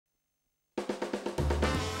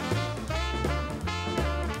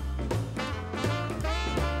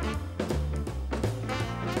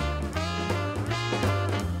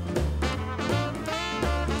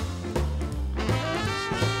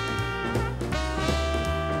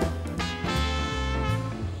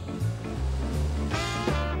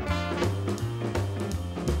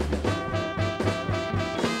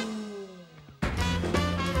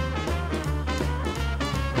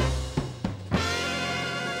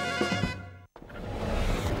Well,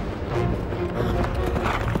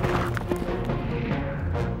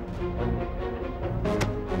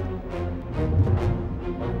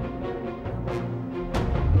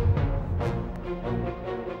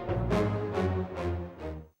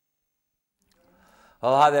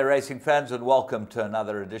 hi there, racing fans, and welcome to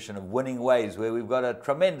another edition of Winning Ways, where we've got a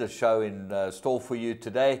tremendous show in store for you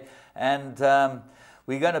today. And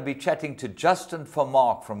we're going to be chatting to Justin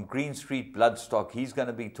Vermaak from Green Street Bloodstock. He's going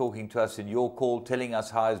to be talking to us in your call, telling us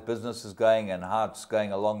how his business is going and how it's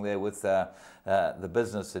going along there with the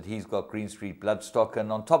business that he's got, Green Street Bloodstock.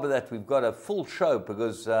 And on top of that, we've got a full show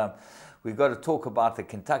because we've got to talk about the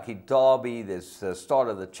Kentucky Derby. There's the start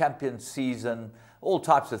of the Champions season, all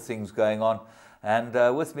types of things going on. And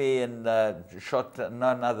with me in shot,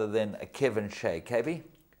 none other than Kevin Shea. KB?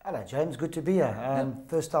 Hello, James. Good to be here.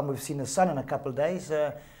 First time we've seen the sun in a couple of days.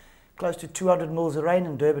 Close to 200 mils of rain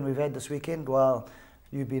in Durban we've had this weekend. Well,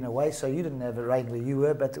 you've been away, so you didn't have the rain where you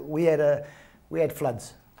were, but we had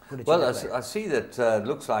floods. Well, I see that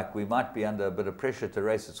looks like we might be under a bit of pressure to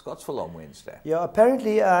race at Scottsville on Wednesday. Yeah,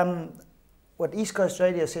 apparently what East Coast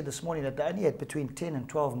Radio said this morning, that they only had between 10 and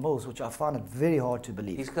 12 mils, which I find it very hard to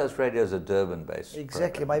believe. East Coast Radio is a Durban-based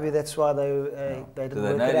Exactly. program. Maybe that's why they didn't Do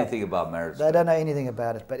they know anything about marriage? They don't know anything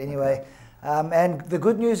about it. But anyway, and the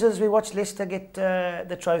good news is we watched Leicester get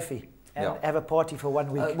the trophy and have a party for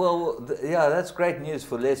 1 week. Yeah, that's great news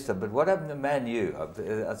for Leicester. But what happened to Man U?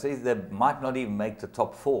 I see they might not even make the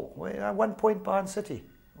top four. We're 1 point behind City.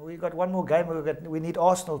 We've got one more game. We need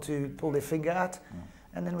Arsenal to pull their finger out,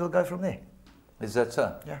 and then we'll go from there. Is that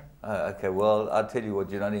so? Yeah. Okay. Well, I'll tell you what.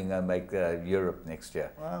 You're not even going to make Europe next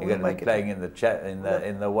year. Well, you're going to be playing in the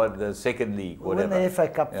second league. We'll win the FA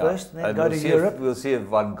Cup first, and then go to Europe. We'll see if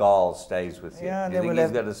Van Gaal stays with you. Yeah, Do you think he's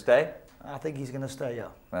going to stay? I think he's going to stay. Yeah.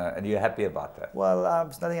 And you're happy about that? Well,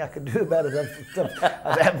 there's nothing I can do about it.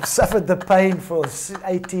 I've suffered the pain for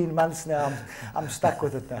 18 months now. I'm stuck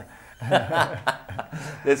with it now.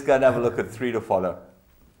 Let's go and have a look at 3 to follow.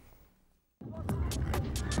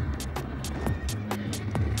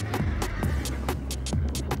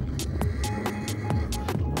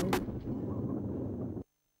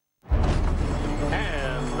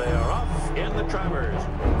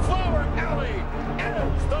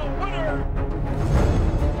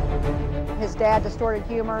 His dad, Distorted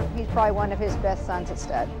Humor, he's probably one of his best sons at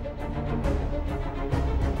stud.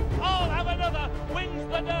 I'll have another, wins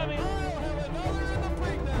the Derby. I'll have another in the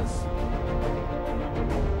Preakness.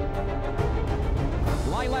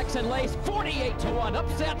 Lilacs and Lace, 48 to 1,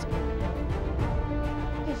 upset.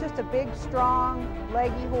 He's just a big, strong,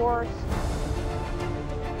 leggy horse.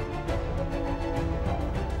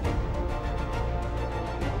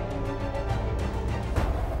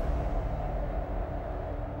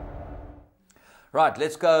 Right,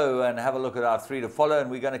 let's go and have a look at our 3 to follow,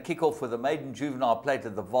 and we're going to kick off with the maiden juvenile plate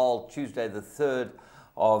at the Vaal, Tuesday the 3rd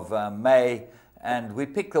of May, and we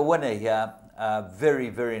picked the winner here. Very,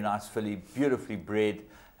 very nice filly, beautifully bred,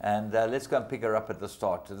 and let's go and pick her up at the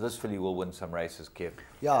start. This filly will win some races, Kev.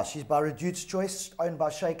 Yeah, she's by Reduced Choice, owned by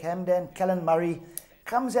Sheikh Hamdan. Callan Murray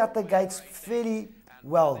comes out the gates fairly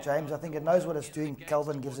well, James. I think it knows what it's doing.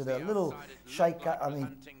 Calvin gives it a little shake up.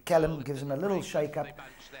 Callum gives him a little shake up.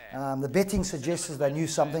 The betting suggests they knew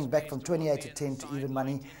something, back from 28 to 10 to even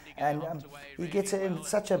money, and he gets it in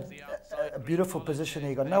such a beautiful position.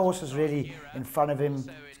 He got no horses really in front of him.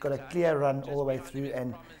 He's got a clear run all the way through,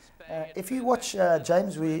 and if you watch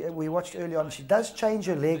James, we watched early on, she does change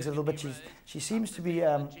her legs a little bit. She seems to be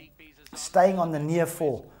staying on the near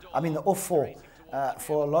four, the off four,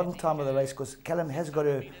 for a long time of the race, because Callum has got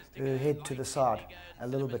her head to the side, a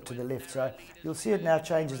little bit to the left. So you'll see it now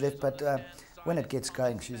changes left, but when it gets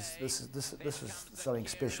going, this is something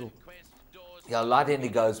special. Yeah, Light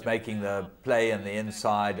Indigo is making the play in the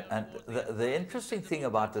inside, and the interesting thing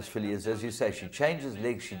about this filly is, as you say, she changes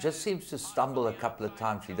legs. She just seems to stumble a couple of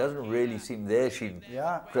times. She doesn't really seem there. She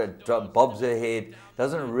bobs her head,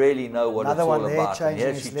 doesn't really know what it's all about. And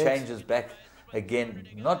here she changes back again,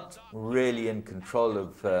 not really in control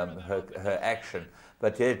of her action,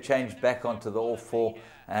 but here changed back onto the all four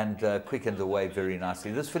and quickened away very nicely.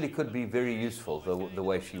 This filly could be very useful, the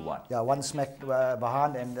way she won. Yeah, one smack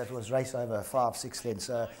behind, and that was race over 5-6 lengths.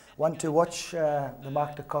 One to watch. The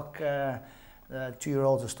Mark de Kock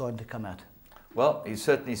 2-year-olds are starting to come out. Well, he's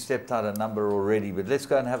certainly stepped out a number already, but let's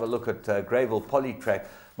go and have a look at Greyville Polytrack.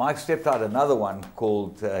 Mike stepped out another one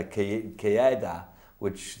called Kayada,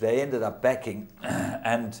 which they ended up backing,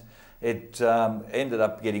 and It ended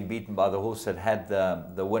up getting beaten by the horse that had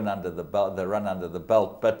the win under the belt, the run under the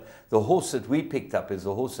belt. But the horse that we picked up is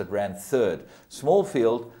the horse that ran third. Small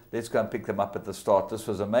field. Let's go and pick them up at the start. This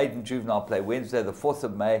was a maiden juvenile play Wednesday, the 4th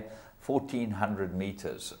of May, 1400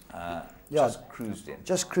 meters. Just cruised in.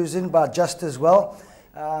 Just cruised in by Just as well.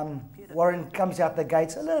 Warren comes out the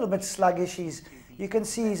gates a little bit sluggish. You can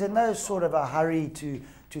see he's in no sort of a hurry to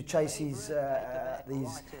chase these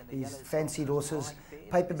fancied horses.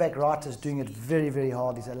 Paperback Writer's doing it very, very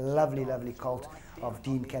hard. He's a lovely, lovely colt of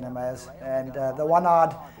Dean Kanemaya's. And the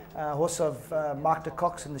one-eyed horse of Mark de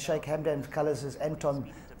Cox in the Sheikh Hamdan colours is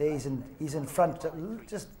Anton. There he's in front,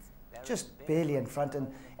 just barely in front,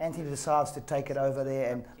 and Anthony decides to take it over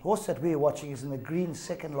there. And the horse that we're watching is in the green,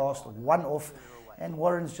 second last, one off, and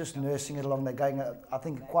Warren's just nursing it along. They're going, I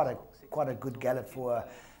think, quite a good gallop for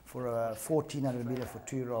a 1400 metre for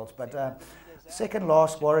 2-year-olds. But second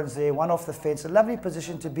last, Warren's there, one off the fence. A lovely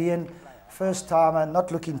position to be in. First timer,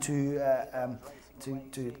 not looking to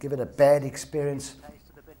give it a bad experience.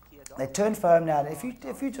 They turn for home now. If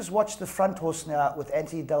you just watch the front horse now with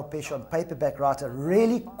Anthony Delpeche on Paperback Writer,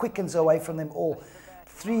 really quickens away from them all.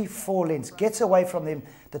 3-4 lengths, gets away from them,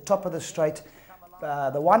 the top of the straight.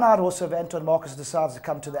 The one-eyed horse of Anton Marcus decides to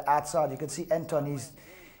come to the outside. You can see Anton,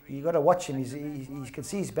 you got to watch him. You can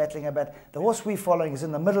see he's battling a bit. The horse we're following is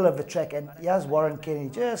in the middle of the track, and here's Warren Kennedy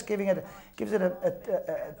just gives it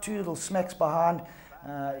a 2 little smacks behind.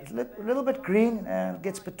 A little bit green,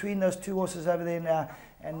 gets between those 2 horses over there now,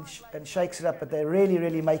 and shakes it up. But they're really,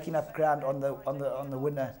 really making up ground on the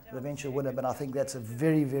winner, the eventual winner. But I think that's a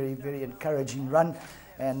very, very, very encouraging run.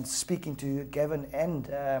 And speaking to Gavin and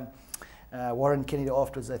Warren Kennedy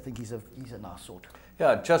afterwards, I think he's a nice sort.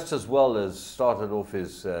 Yeah, just as well as started off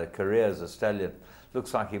his career as a stallion.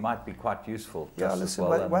 Looks like he might be quite useful. Yeah, listen,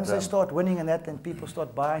 well, once they start winning and that, then people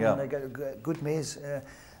start buying and they get good mares.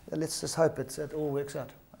 Let's just hope it all works out.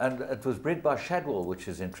 And it was bred by Shadwell, which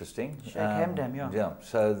is interesting. Sheikh Hamdan, yeah. Yeah,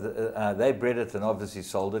 so they bred it and obviously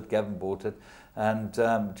sold it. Gavin bought it. And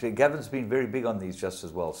Gavin's been very big on these just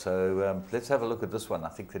as well. So let's have a look at this one. I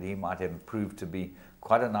think that he might have proved to be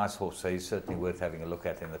quite a nice horse, so he's certainly worth having a look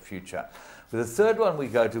at in the future. With the third one we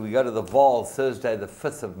go to the Vaal, Thursday the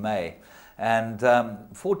 5th of May. And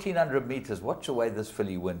 1400 meters, watch the way this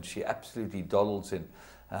filly wins. She absolutely dawdles in.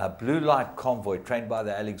 Blue Light Convoy, trained by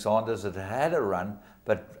the Alexanders. It had a run,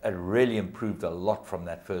 but it really improved a lot from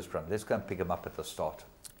that first run. Let's go and pick him up at the start.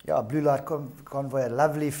 Yeah, Blue Light Convoy, a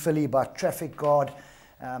lovely filly by Traffic Guard.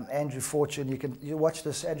 Andrew Fortune, you watch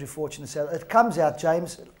this Andrew Fortune. It comes out,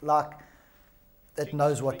 James, like it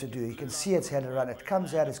knows what to do. You can see it's had a run. It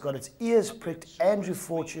comes out, it's got its ears pricked. Andrew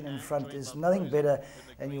Fortune in front. There's nothing better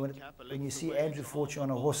than when you see Andrew Fortune on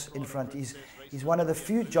a horse in front. He's one of the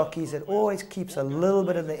few jockeys that always keeps a little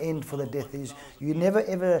bit at the end for the death. You never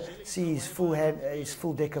ever see his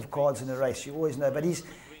full deck of cards in a race. You always know. But he's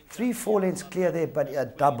 3-4 lengths clear there, but a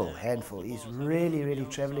double handful. He's really, really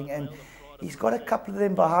travelling, and he's got a couple of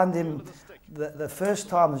them behind him. The first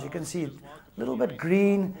time, as you can see, a little bit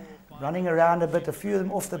green, running around a bit. A few of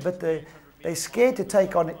them off the bit. They're scared to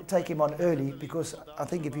take him on early, because I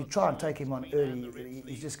think if you try and take him on early,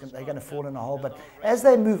 they're going to fall in a hole. But as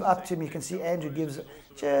they move up to him, you can see Andrew gives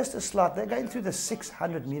just a slight. They're going through the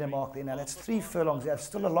 600 metre mark there now. That's 3 furlongs. That's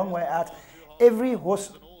still a long way out. Every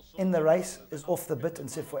horse in the race is off the bit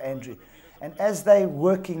except for Andrew. And as they're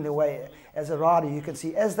working their way, as a rider, you can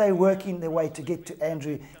see as they're working their way to get to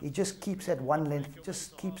Andrew, he just keeps at one length,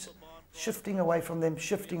 just keeps shifting away from them,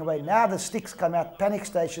 shifting away. Now the sticks come out, panic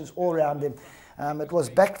stations all around them. It was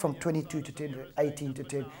back from 22 to 10, 18 to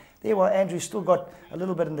 10. There, while Andrew's still got a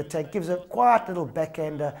little bit in the tank, gives a quiet little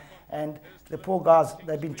backhander, and the poor guys,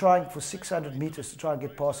 they've been trying for 600 meters to try and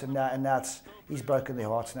get past him now, and now he's broken their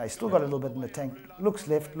hearts now. He's still got a little bit in the tank, looks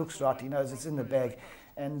left, looks right, he knows it's in the bag,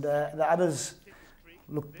 and the others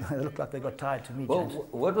look like they got tired to me. Well,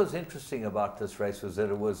 what was interesting about this race was that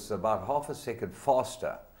it was about half a second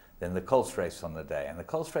faster than the Colts race on the day, and the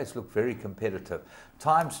Colts race looked very competitive.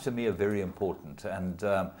 Times to me are very important, and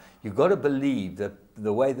you've got to believe that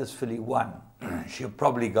the way this filly won, she'll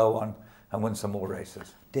probably go on and win some more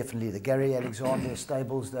races. Definitely, the Gary Alexander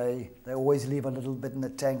stables, they always leave a little bit in the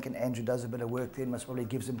tank, and Andrew does a bit of work there, most probably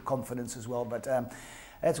gives him confidence as well. But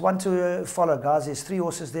it's one to follow, guys. There's 3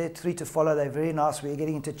 horses there, 3 to follow. They're very nice. We're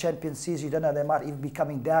getting into champion season. You don't know, they might even be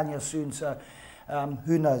coming down here soon, so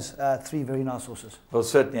who knows? 3 very nice horses. We'll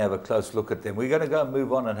certainly have a close look at them. We're going to go and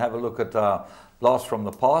move on and have a look at our blast from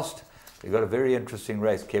the past. We've got a very interesting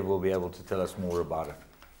race. Kev will be able to tell us more about it.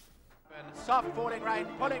 Soft falling rain,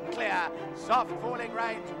 pulling clear. Soft falling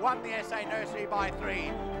rain won the SA Nursery by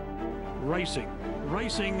 3.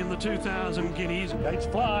 Racing in the 2000 Guineas. Gates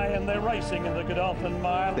fly and they're racing in the Godolphin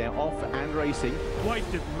Mile. They're off and racing. Weight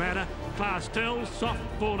didn't matter. Class tells, soft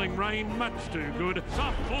falling rain, much too good.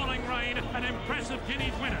 Soft falling rain, an impressive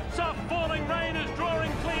Guineas winner. Soft falling rain is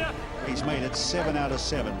drawing clear. He's made it 7 out of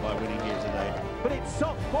 7 by winning here today. But it's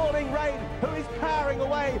soft falling rain who is powering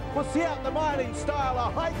away. We'll see out the mile in style.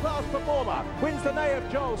 A high-class performer wins the Nay of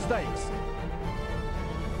Joel Stakes.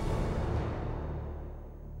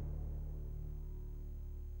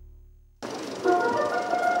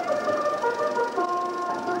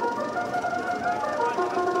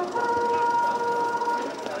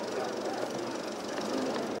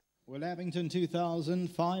 Well, Abington 2000,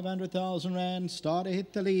 500,000 rand, starter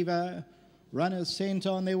hit the lever. Runners sent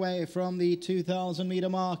on their way from the 2,000 metre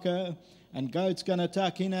marker, and Goat's going to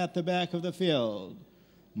tuck in at the back of the field.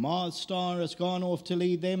 Mars Star has gone off to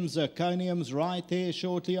lead them. Zirconium's right there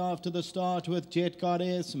shortly after the start with Jet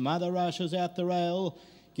Goddess. Mother Russia's at the rail.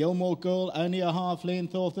 Gilmore Girl only a half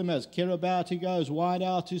length off them as Kiribati goes wide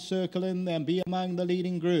out to circle in and be among the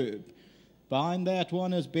leading group. Behind that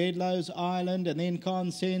one is Bedloe's Island and then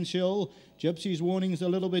Consensual. Gypsy's Warning's a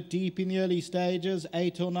little bit deep in the early stages,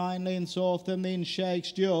 8 or 9 lengths off them, then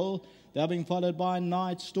Shakes Jewel. They're being followed by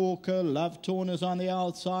Night Stalker, Love Torn is on the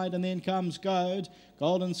outside, and then comes Goad.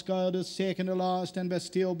 Golden Scold is second to last, and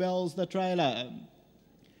Bastille Bell's the trailer.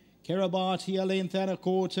 Kiribati a length and a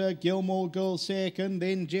quarter, Gilmore Girl second,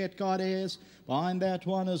 then Jet Goddess. Behind that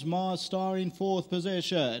one is Mars Star in fourth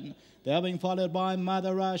position. They're being followed by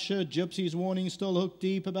Mother Russia. Gypsy's Warning still hooked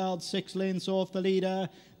deep, about 6 lengths off the leader.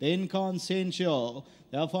 Then Consensual.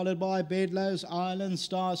 They're followed by Bedloe's Island,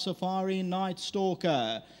 Star Safari, Night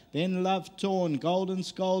Stalker. Then Love Torn, Golden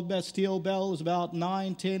Scold, Bastille Bells, about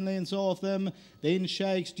 9-10 lengths off them. Then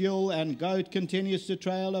Shakes Duel, and Goat continues to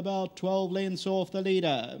trail about 12 lengths off the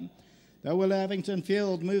leader. The Will Avington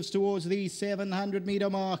field moves towards the 700 metre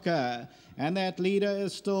marker, and that leader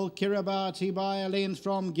is still Kiribati by a length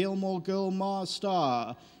from Gilmore Girl, Mars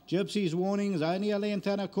Star. Gypsy's Warnings only a length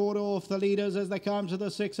and a quarter off the leaders as they come to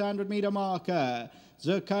the 600 metre marker.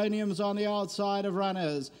 Zirconium's on the outside of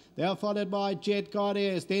runners. They're followed by Jet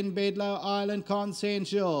Goddess, then Bedloe Island,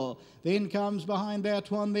 Consensual. Then comes behind that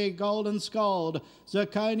one there Golden Scold.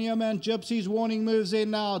 Zirconium and Gypsy's Warning moves in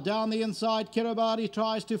now. Down the inside, Kiribati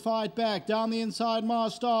tries to fight back. Down the inside,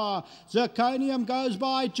 Mars Star. Zirconium goes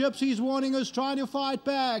by. Gypsy's Warning is trying to fight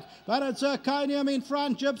back. But it's Zirconium in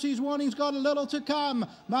front. Gypsy's Warning's got a little to come.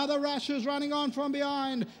 Mother Russia's running on from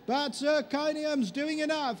behind. But Zirconium's doing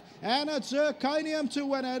enough. And it's Zirconium to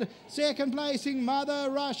win it. Second placing, Mother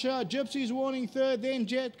Russia. Gypsy's Warning third. Then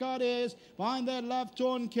Jet Goddess. Behind that, Love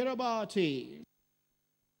Torn, Kiribati.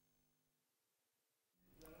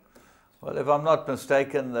 Well, if I'm not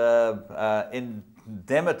mistaken, the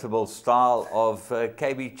indomitable style of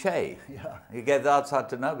KB Che. Yeah. He gave the outside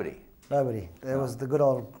to nobody. Nobody. There was the good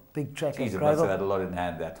old big track Jeez, of he must have gravel. had a lot in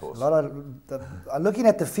hand, that horse. Looking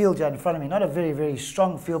at the field here in front of me, not a very, very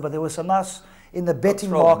strong field, but there was some nice in the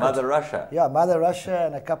betting What's wrong? market. Mother Russia. Yeah, Mother Russia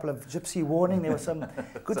and a couple of Gypsy Warning. There were some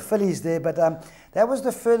good fillies there, but that was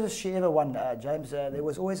the furthest she ever won, James. There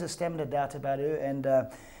was always a stamina doubt about her, and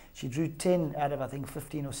she drew 10 out of, I think,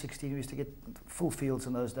 15 or 16. We used to get full fields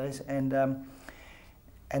in those days, and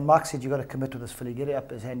Mark said, you've got to commit to this filly, get her up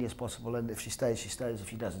as handy as possible, and if she stays, she stays. If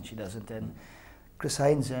she doesn't, she doesn't. And Chris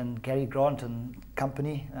Haynes and Gary Grant and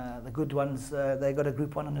company, the good ones, they got a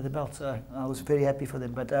Group 1 under the belt, so I was very happy for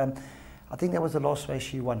them. But I think that was the last race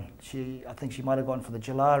she won. I think she might have gone for the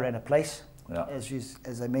July, ran a place, yeah,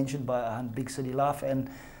 as I mentioned, by a Big City Life, and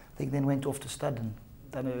I think then went off to stud and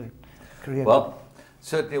done her career. Well,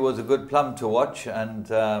 certainly was a good plum to watch, and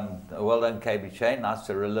well done, KB Che. Nice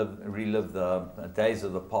to relive the days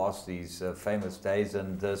of the past, these famous days,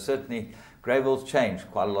 and certainly Greyville's changed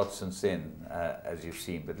quite a lot since then, as you've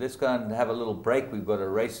seen. But let's go and have a little break. We've got a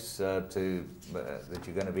race that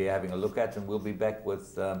you're going to be having a look at, and we'll be back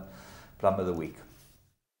with Plum of the Week.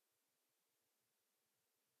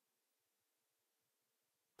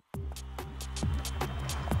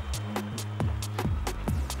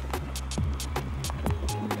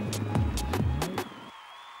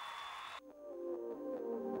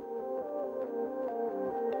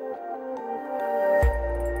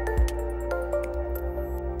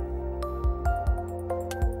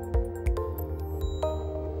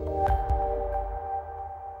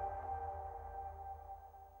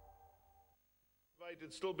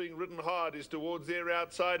 still being ridden hard, is towards their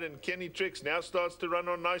outside, and Kenny Tricks now starts to run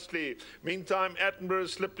on nicely. Meantime, Attenborough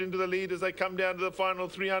has slipped into the lead as they come down to the final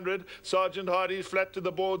 300. Sergeant Hardy is flat to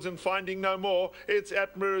the boards and finding no more. It's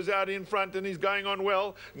Attenborough is out in front and he's going on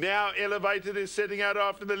well. Now Elevated is setting out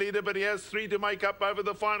after the leader, but he has 3 to make up over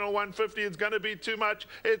the final 150. It's going to be too much.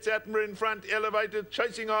 It's Attenborough in front, Elevated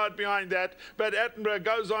chasing hard behind that, but Attenborough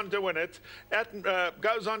goes on to win it.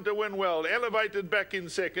 Goes on to win well. Elevated back in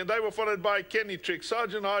second. They were followed by Kenny Trick.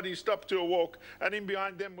 Sergeant Hardy stopped to a walk, and in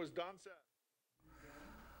behind them was Dancer.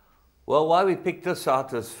 Well, why we picked this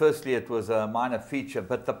out was, firstly, it was a minor feature,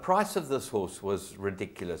 but the price of this horse was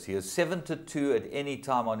ridiculous. He was 7-2 at any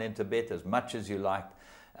time on Interbet, as much as you liked.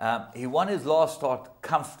 He won his last start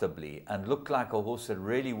comfortably and looked like a horse that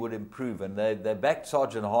really would improve. And they backed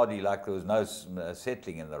Sergeant Hardy like there was no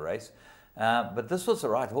settling in the race. But this was the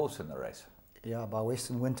right horse in the race. Yeah, by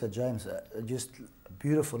Western Winter, James, just a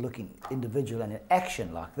beautiful looking individual and in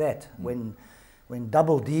action like that. When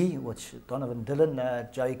Double D, which Donovan Dillon,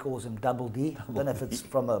 Joey calls him Double D. I don't know if it's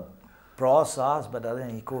from a bra size, but I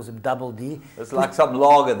think he calls him Double D. It's like some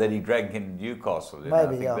lager that he drank in Newcastle.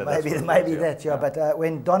 Maybe, yeah, maybe that, yeah. But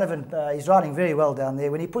when Donovan, he's riding very well down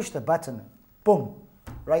there. When he pushed the button, boom,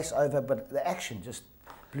 race over. But the action just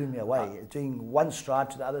blew me away. Doing one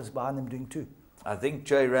stride to the others behind them doing 2. I think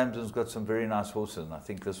Jay Ramsden's got some very nice horses, and I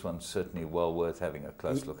think this one's certainly well worth having a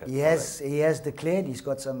close look at. He has declared he's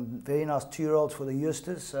got some very nice 2-year-olds for the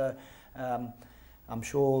Eusters. So I'm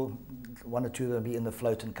sure 1 or 2 will be in the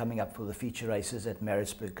float and coming up for the feature races at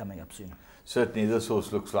Maritzburg coming up soon. Certainly this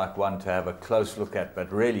horse looks like one to have a close look at,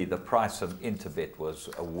 but really the price of Interbet was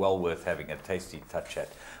well worth having a tasty touch at.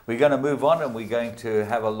 We're going to move on, and we're going to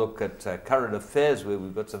have a look at current affairs, where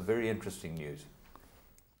we've got some very interesting news.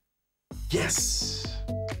 Yes!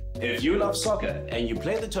 If you love soccer and you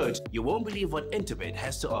play the tote, you won't believe what Interbet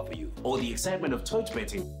has to offer you. All the excitement of tote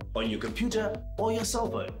betting on your computer or your cell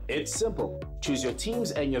phone. It's simple. Choose your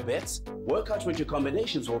teams and your bets, work out what your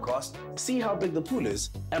combinations will cost, see how big the pool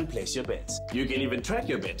is, and place your bets. You can even track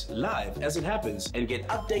your bet live as it happens and get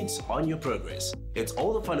updates on your progress. It's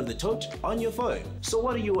all the fun of the tote on your phone. So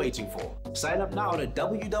what are you waiting for? Sign up now at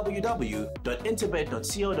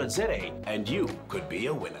www.interbet.co.za and you could be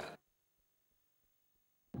a winner.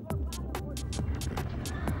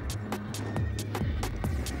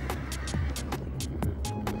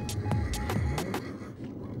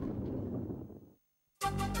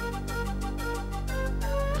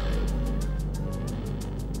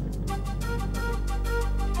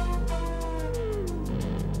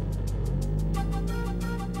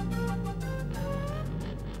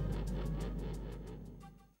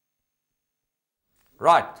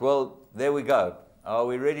 Right, well, there we go. Are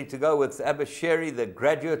we ready to go with Abashiri, the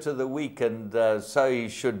graduate of the week? And so he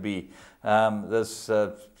should be. This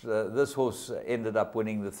horse ended up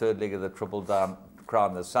winning the 3rd leg of the Triple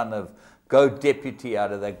Crown, the son of Go Deputy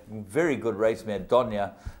out of that very good race mare,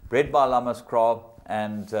 Donya, bred by Lamas Kral.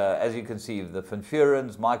 And as you can see, the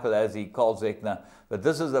Fanfurans, Michael Azzi, Carl Zeckner. But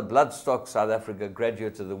this is the Bloodstock South Africa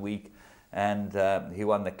graduate of the week. And he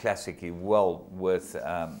won the Classic. He well worth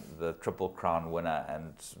the Triple Crown winner,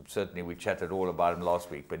 and certainly we chatted all about him last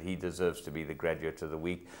week, but he deserves to be the graduate of the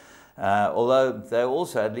week. Although they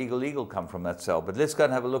also had Legal Eagle come from that cell. But let's go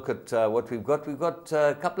and have a look at what we've got. We've got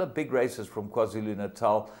a couple of big races from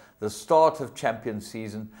KwaZulu-Natal, the start of champion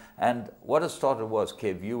season, and what a start it was.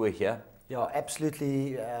 Kev, you were here. Yeah,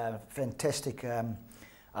 absolutely fantastic.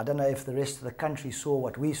 I don't know if the rest of the country saw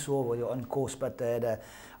what we saw while you're on course, but they had an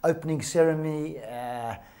opening ceremony.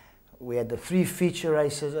 We had the 3 feature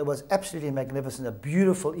races. It was absolutely magnificent, a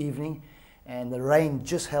beautiful evening, and the rain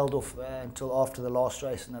just held off until after the last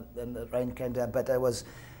race, and then the rain came down. But it was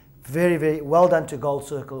very, very well done to Gold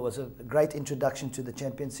Circle. It was a great introduction to the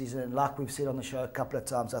champion season, and like we've said on the show a couple of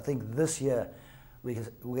times, I think this year we're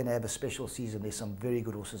going to have a special season. There's some very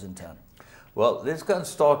good horses in town. Well, let's go and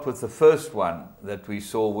start with the first one that we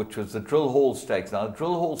saw, which was the Drill Hall Stakes. Now, the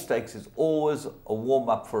Drill Hall Stakes is always a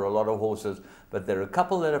warm-up for a lot of horses, but there are a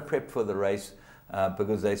couple that are prepped for the race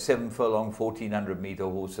because they're 7 furlong, 1,400-meter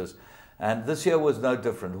horses. And this year was no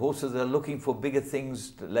different. Horses are looking for bigger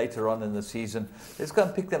things later on in the season. Let's go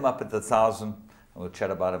and pick them up at the 1,000, and we'll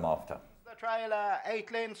chat about them after. The trailer,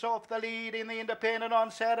 8 lengths off the lead in the independent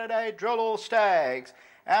on Saturday, Drill Hall Stakes.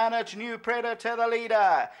 And it's New Predator, the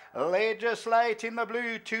leader. Legislate in the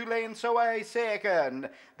blue, 2 lengths away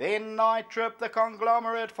second. Then Night Trip, the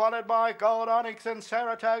conglomerate, followed by Gold Onyx and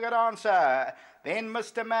Saratoga Dancer. Then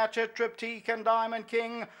Mr. Matchett, Triptyque and Diamond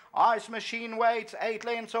King. Ice Machine waits 8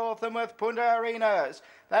 lengths off them with Punta Arenas.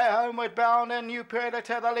 They're homeward bound and New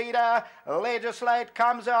Predator the leader. Legislate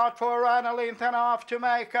comes out for a run, a length and a half to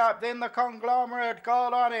make up. Then the Conglomerate,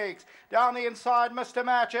 Gold Onyx. Down the inside, Mr.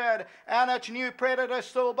 Matchett. And it's New Predator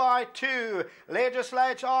still by 2.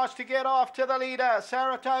 Legislate's asked to get off to the leader.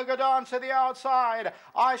 Saratoga Dancer the outside.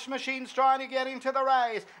 Ice Machine's trying to get into the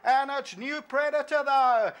race. And it's New Predator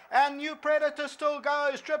though. And New Predator still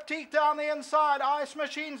goes. Triptyque down the inside. Ice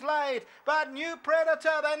Machine's late. But New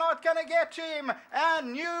Predator, they're not going to get to him.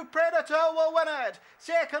 And New Predator will win it.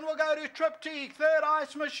 Second will go to Triptyque. Third,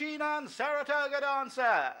 Ice Machine and Saratoga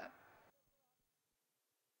Dancer.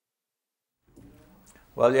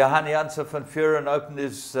 Well, Johan Janssen van Vuren opened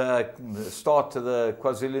his start to the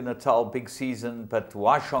KwaZulu-Natal big season, but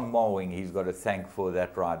Waishong Mowing, he's got to thank for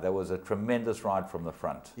that ride. That was a tremendous ride from the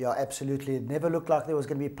front. Yeah, absolutely. It never looked like there was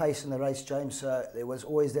going to be pace in the race, James. There was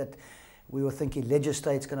always that, we were thinking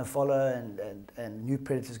Legislate's going to follow and New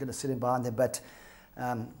Predator's going to sit in behind them. But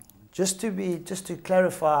just to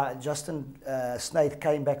clarify, Justin Snaith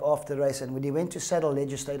came back after the race, and when he went to saddle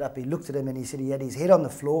Legislate up, he looked at him and he said he had his head on the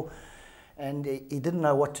floor. And he didn't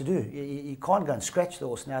know what to do. He can't go and scratch the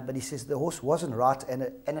horse now, but he says the horse wasn't right, and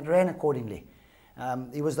it ran accordingly.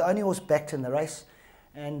 He was the only horse backed in the race,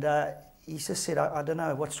 and he just said, I don't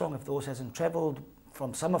know what's wrong if the horse hasn't travelled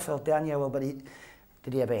from Summerfeld down here. Well, but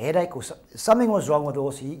did he have a headache or something was wrong with the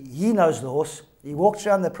horse? He knows the horse. He walked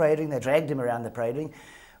around the parade ring. They dragged him around the parade ring.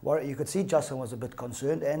 Well, you could see Justin was a bit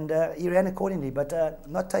concerned, and he ran accordingly, but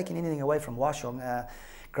not taking anything away from Waishong.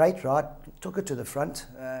 Great ride, took it to the front,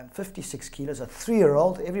 56 kilos, a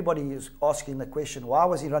 3-year-old. Everybody is asking the question, why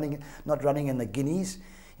was he not running in the Guineas?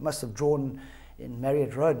 He must have drawn in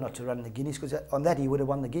Marriott Road not to run in the Guineas, because on that he would have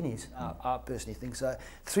won the Guineas, I personally think. So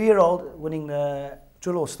 3-year-old winning the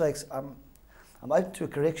Drill Horse Stakes, I'm open to a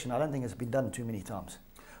correction. I don't think it's been done too many times.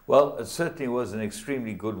 Well, it certainly was an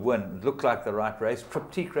extremely good win. It looked like the right race.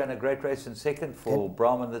 Triptyque ran a great race in second for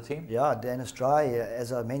Brahm and the team. Yeah, Dennis Dry,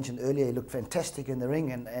 as I mentioned earlier, he looked fantastic in the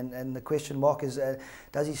ring. And the question mark is,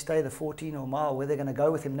 does he stay the 14 or mile? Where they're going to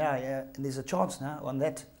go with him now? And there's a chance now on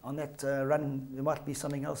that run. There might be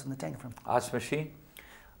something else in the tank for him. Ice Machine?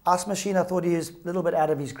 Ice Machine, I thought he was a little bit out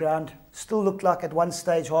of his ground. Still looked like at one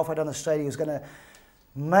stage, halfway down the straight, he was going to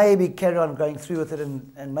maybe carry on going through with it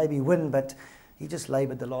and maybe win, but he just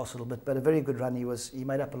laboured the last little bit. But a very good run. He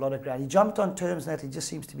made up a lot of ground. He jumped on terms that he just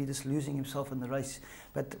seems to be just losing himself in the race.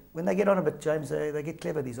 But when they get on a bit, James, they get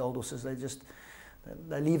clever, these old horses.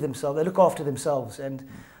 They leave themselves, they look after themselves. And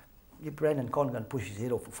Brandon can't go and push his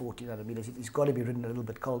head off for 1400 metres. He's got to be ridden a little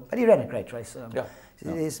bit cold. But he ran a great race.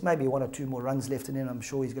 There's maybe 1 or 2 more runs left in him. I'm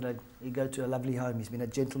sure he's going to go to a lovely home. He's been a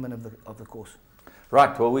gentleman of the course.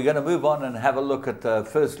 Right, well, we're going to move on and have a look at the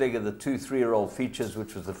first leg of the 2 3-year-old features,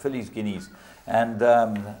 which was the Fillies Guineas. And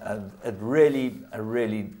a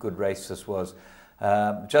really good race this was.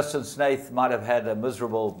 Justin Snaith might have had a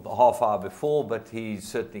miserable half hour before, but he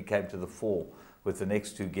certainly came to the fore with the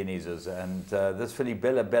next 2 Guineas. And this filly,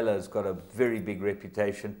 Bella Bella, has got a very big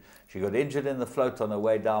reputation. She got injured in the float on her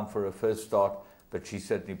way down for her first start, but she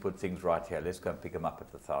certainly put things right here. Let's go and pick him up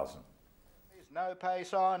at the 1,000. No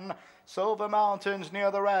pace on. Silver Mountains near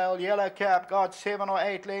the rail. Yellow Cap got 7 or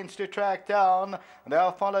 8 lengths to track down.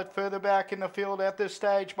 They're followed further back in the field at this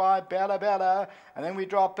stage by Bella Bella. And then we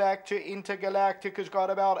drop back to Intergalactic, who's got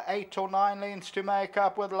about 8 or 9 lengths to make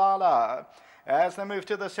up with Lala. As they move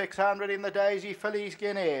to the 600 in the Daisy Fillies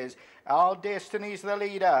Guineas, Our Destiny's the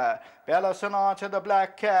leader. Bella Sonata, the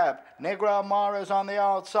black cap. Negra Mara's on the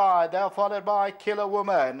outside. They're followed by Killer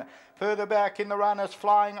Woman. Further back in the runners,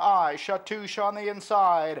 Flying Eye, Chatouche on the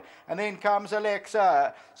inside, and then comes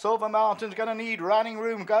Alexa. Silver Mountain's going to need running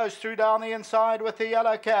room, goes through down the inside with the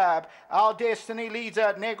yellow cap. Our Destiny leads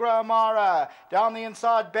it, Negra Mara. Down the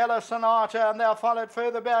inside, Bella Sonata, and they're followed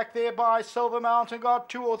further back there by Silver Mountain, got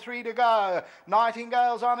 2 or 3 to go.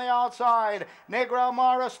 Nightingale's on the outside. Negra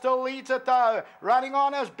Mara still leads it though. Running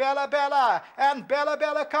on is Bella Bella, and Bella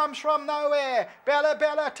Bella comes from nowhere. Bella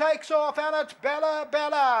Bella takes off, and it's Bella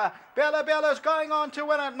Bella. Bella Bella's going on to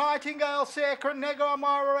win it. Nightingale second, Negra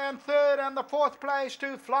Mara and third, and the 4th place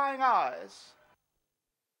to Flying Eyes.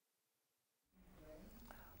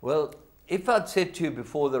 Well, if I'd said to you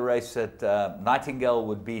before the race that Nightingale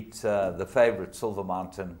would beat the favourite Silver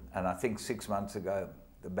Mountain, and I think 6 months ago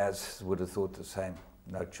the Baz would have thought the same.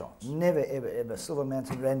 No chance. Never, ever, ever. Silver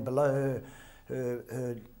Mountain ran below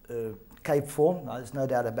her Cape form. There's no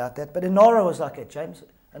doubt about that. But Inara was like it, James.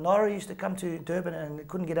 Inara used to come to Durban and it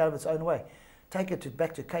couldn't get out of its own way. take it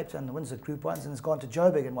back to Cape Town and wins the Group 1s, and has gone to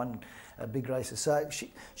Joburg and won big races. So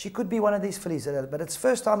she could be one of these fillies, but it's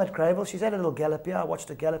first time at Greyville. She's had a little gallop here. I watched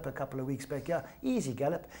her gallop a couple of weeks back. Yeah, easy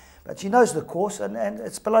gallop, but she knows the course, and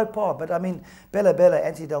it's below par. But I mean, Bella,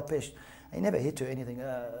 Anthony Del Pesce, he never hit to anything.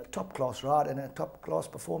 Top class ride and a top class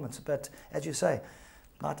performance. But as you say,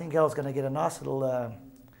 Nightingale's going to get a nice little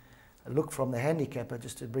look from the handicapper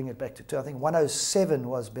just to bring it back to 2. I think 107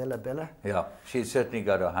 was Bella. Yeah, she's certainly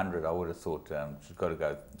got 100. I would have thought she's got to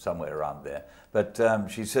go somewhere around there. But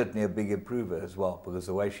she's certainly a big improver as well, because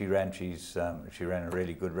the way she ran, she ran a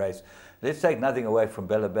really good race. Let's take nothing away from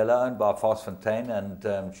Bella, owned by Fontaine,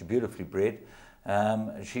 and she's beautifully bred.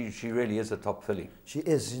 She really is a top filly. She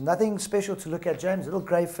is. She's nothing special to look at, James. Little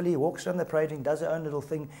grey filly, walks around the parading, does her own little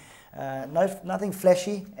thing. Nothing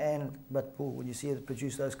flashy, but when you see her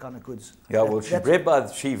produce those kind of goods. Yeah, well, she's bred by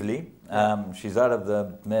Shively. She's out of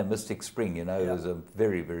the mare Mystic Spring, you know, it was a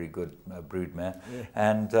very, very good brood mare. Yeah.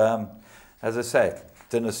 And as I say,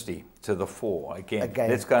 Dynasty to the fore again.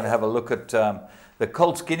 Let's go and have a look at the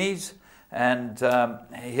Colts Guineas. And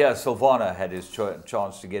here Silvano had his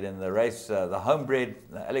chance to get in the race. The homebred,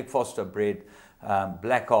 the Alec Foster bred,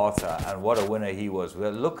 Black Arthur, and what a winner he was.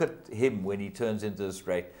 Well, look at him when he turns into the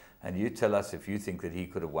straight, and you tell us if you think that he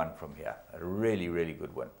could have won from here. A really, really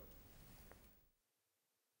good win.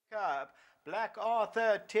 Black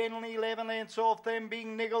Arthur, 10 and 11 lengths off them,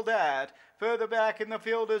 being niggled at. Further back in the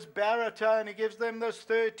field is Baritone. He gives them this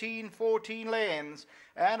 13-14 lengths.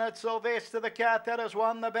 And it's Sylvester the Cat that has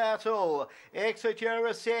won the battle. Exeter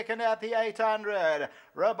is second at the 800.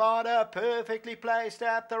 Rabada perfectly placed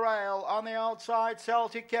at the rail. On the outside,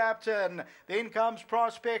 Celtic Captain. Then comes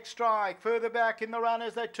Prospect Strike. Further back in the run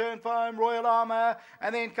as they turn for home, Royal Armour.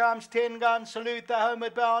 And then comes 10 Gun Salute, the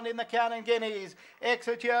homeward bound in the Cannon Guineas.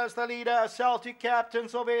 Exeter is the leader. Celtic Captain,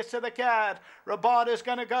 Sylvester the Cat. Rabada's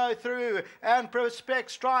going to go through. And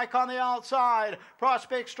Prospect Strike on the outside.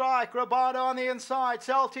 Prospect Strike, Rabada on the inside.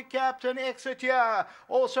 Celtic Captain, Exeter.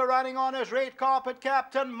 Also running on as red carpet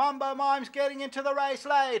captain. Mumbo Mime's getting into the race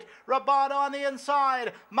late. Rabada on the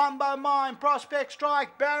inside. Mumbo Mime, Prospect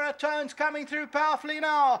Strike. Baritone's coming through powerfully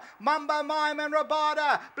now. Mumbo Mime and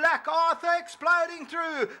Rabada. Black Arthur exploding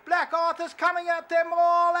through. Black Arthur's coming at them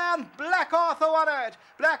all, and Black Arthur won it.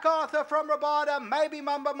 Black Arthur from Rabada, maybe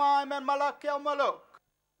Mumbo Mime and Malak El Maluk.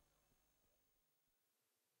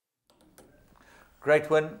 Great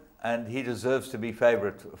win, and he deserves to be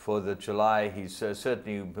favourite for the July. He's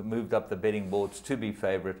certainly moved up the betting boards to be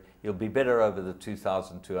favourite. He'll be better over the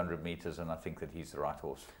 2,200 metres, and I think that he's the right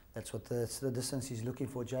horse. That's the distance he's looking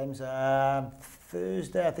for, James.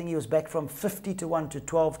 Thursday, I think he was back from 50 to 1 to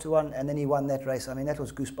 12 to 1, and then he won that race. I mean, that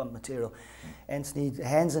was goosebump material. Anthony,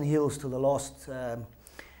 hands and heels to the last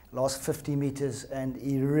 50 metres, and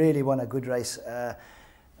he really won a good race.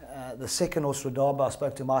 The second horse, Rodaba, I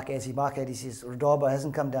spoke to Mark Azzi. Mark Azzi says, Rodaba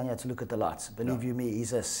hasn't come down here to look at the lights. Believe you me,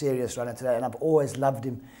 he's a serious runner today, and I've always loved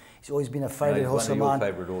him. He's always been a favourite horse of mine. One of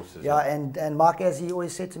your favourite horses. Yeah, and Mark Azzi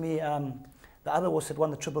always said to me, the other horse that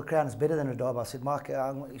won the Triple Crown is better than Rodaba. I said, Mark,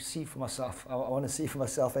 I want to see for myself. I want to see for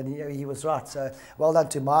myself, and he was right. So well done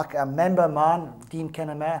to Mark. Mambo Man, Dean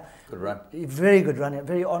Canamare. Good run. Very good run, a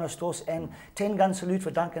very honest horse. And 10 Gun Salute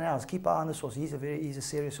for Duncan Howes. Keep an eye on this horse. He's a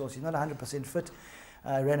serious horse. He's not 100% fit.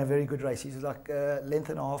 Ran a very good race. He's like a length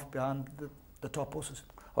and a half behind the top horses.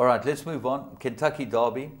 All right, let's move on. Kentucky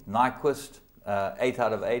Derby, Nyquist, 8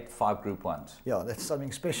 out of 8, 5 Group 1s. Yeah, that's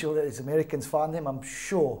something special. As Americans find him, I'm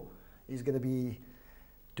sure he's going to be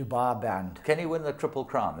Dubai bound. Can he win the Triple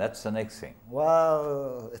Crown? That's the next thing.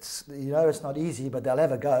 Well, it's not easy, but they'll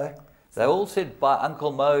have a go. They all said by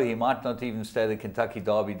Uncle Mo he might not even stay the Kentucky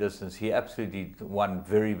Derby distance. He absolutely won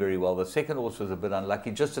very, very well. The second horse was a bit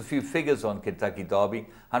unlucky. Just a few figures on Kentucky Derby.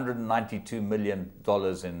 $192 million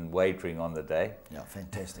in wagering on the day. Yeah,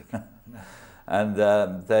 fantastic. And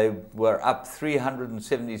they were up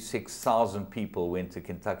 376,000 people went to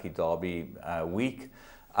Kentucky Derby week,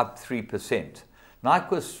 up 3%.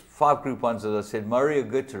 Nyquist, 5 Group 1s, as I said. Mario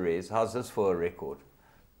Gutierrez, how's this for a record?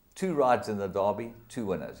 2 rides in the Derby, 2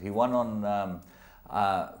 winners. He won on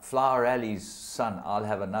Flower Alley's son, I'll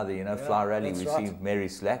Have Another. You know, yeah, Flower Alley received Mary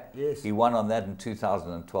Slack. Yes. He won on that in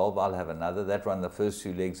 2012, I'll Have Another. That ran the first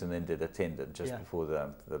 2 legs and then did attendant just before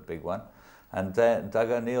the big one. And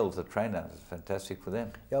Doug O'Neill's the trainer. It's fantastic for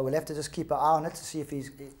them. Yeah, we'll have to just keep an eye on it to see if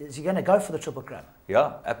is he going to go for the Triple Crown?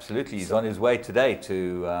 Yeah, absolutely. He's on his way today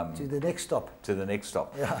to the next stop. To the next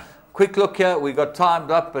stop. Yeah. Quick look here. We got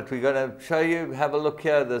timed up, but we're going to show you. Have a look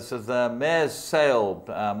here. This is the Mare's Sale.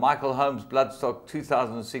 Michael Holmes Bloodstock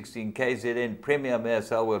 2016 KZN Premier Mare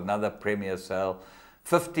Sale with another Premier Sale.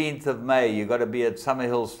 15th of May, you've got to be at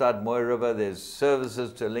Summerhill Stud, Moy River. There's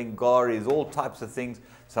services to Lingari, all types of things.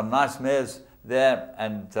 Some nice mares there,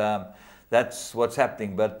 and that's what's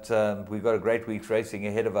happening. But we've got a great week's racing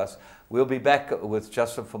ahead of us. We'll be back with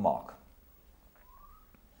Justin for Mark.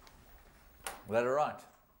 Is that all right?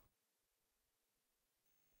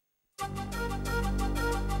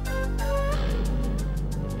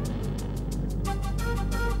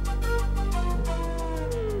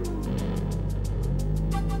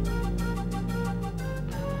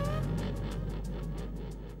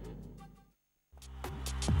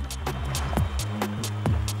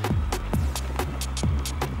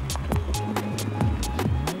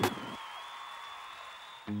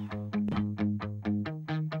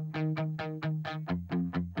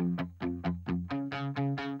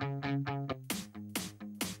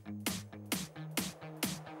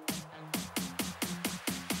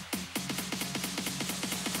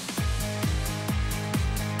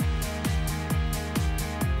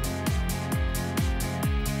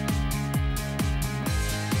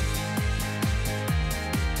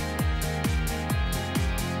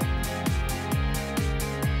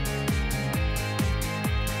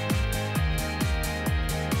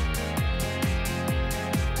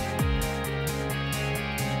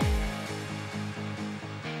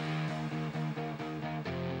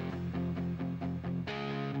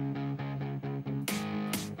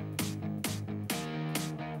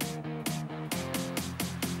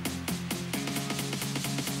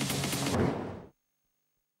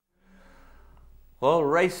 Well,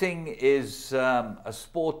 racing is a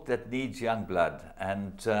sport that needs young blood,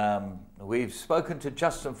 and we've spoken to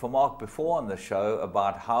Justin for Mark before on the show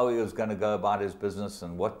about how he was going to go about his business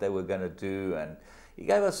and what they were going to do, and he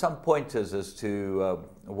gave us some pointers as to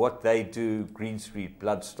what they do, Green Street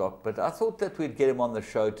Bloodstock. But I thought that we'd get him on the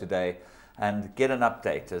show today and get an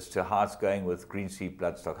update as to how it's going with Green Street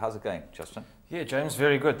Bloodstock. How's it going, Justin? Yeah, James,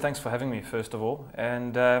 very good. Thanks for having me, first of all.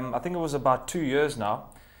 And I think it was about 2 years now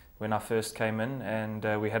when I first came in,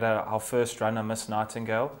 and we had our first runner, Miss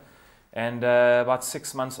Nightingale. And about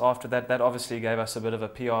 6 months after that, that obviously gave us a bit of a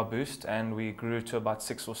PR boost, and we grew to about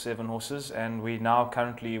 6 or 7 horses. And we now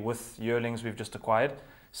currently, with yearlings we've just acquired,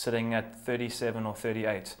 sitting at 37 or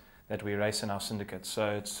 38 that we race in our syndicate.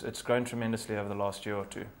 So it's grown tremendously over the last year or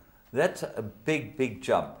two. That's a big, big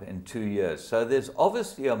jump in 2 years. So there's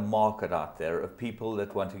obviously a market out there of people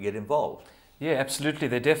that want to get involved. Yeah, absolutely.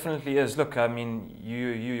 There definitely is. Look, I mean, you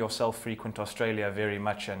yourself frequent Australia very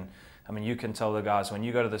much, and I mean, you can tell the guys when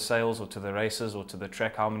you go to the sales or to the races or to the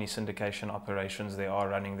track how many syndication operations there are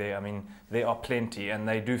running there. I mean, there are plenty, and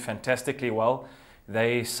they do fantastically well.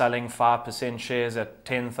 They're selling 5% shares at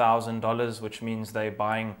 $10,000, which means they're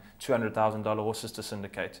buying $200,000 horses to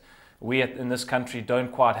syndicate. We in this country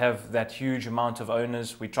don't quite have that huge amount of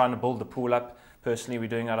owners. We're trying to build the pool up. Personally, we're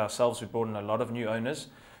doing it ourselves. We brought in a lot of new owners.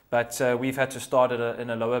 But we've had to start in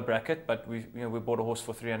a lower bracket. But we bought a horse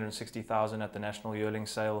for $360,000 at the National Yearling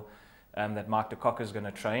Sale that Mark de Kock is going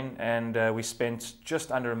to train, and we spent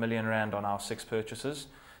just under R1 million on our 6 purchases.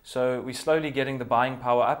 So we're slowly getting the buying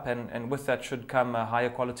power up, and with that should come a higher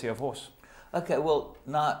quality of horse. Okay, well,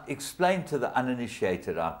 now explain to the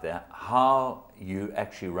uninitiated out there how you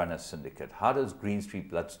actually run a syndicate. How does Green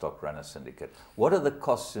Street Bloodstock run a syndicate? What are the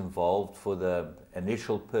costs involved for the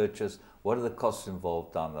initial purchase? What are the costs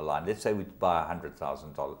involved down the line? Let's say we buy a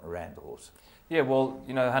R100,000 horse. Yeah, well,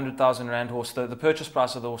 you know, R100,000 horse, the purchase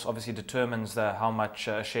price of the horse obviously determines how much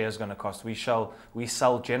a share is going to cost. We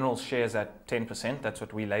sell general shares at 10%. That's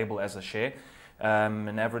what we label as a share.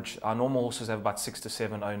 An average, our normal horses have about 6 to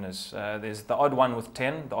 7 owners. There's the odd one with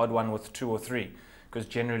 10, the odd one with 2 or 3, because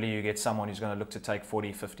generally you get someone who's going to look to take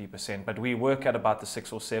 40, 50%. But we work at about the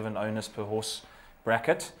 6 or 7 owners per horse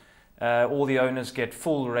bracket. All the owners get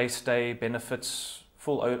full race day benefits,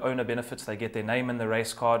 full owner benefits. They get their name in the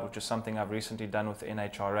race card, which is something I've recently done with the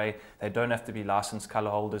NHRA. They don't have to be licensed colour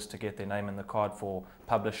holders to get their name in the card for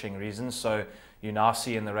publishing reasons. So you now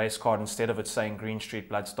see in the race card, instead of it saying Green Street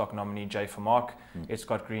Bloodstock nominee J for Mark, it's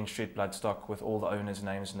got Green Street Bloodstock with all the owners'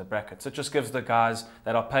 names in the brackets. It just gives the guys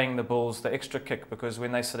that are paying the bills the extra kick, because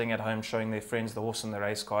when they're sitting at home showing their friends the horse in the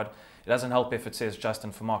race card, it doesn't help if it says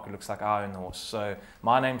Justin for Mark. It looks like I own the horse. So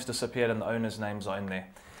my name's disappeared and the owners' names are in there.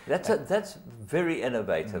 That's very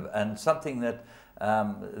innovative and something that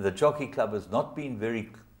the Jockey Club has not been very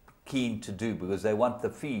keen to do, because they want the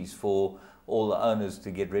fees for all the owners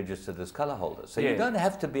to get registered as colour holders. So you don't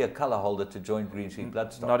have to be a colour holder to join Green Street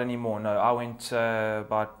Bloodstock. Not anymore, no. I went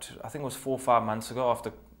about, I think it was 4 or 5 months ago,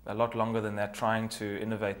 after a lot longer than that, trying to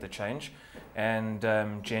innovate the change. And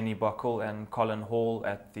Jenny Buckle and Colin Hall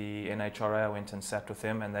at the NHRA, I went and sat with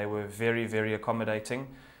them, and they were very, very accommodating.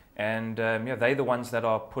 And yeah, they're the ones that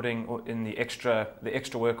are putting in the extra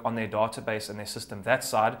work on their database and their system, that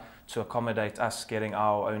side, to accommodate us getting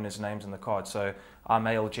our owners' names in the card. So I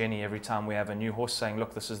mail Jenny every time we have a new horse saying,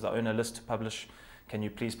 look, this is the owner list to publish. Can you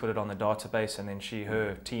please put it on the database? And then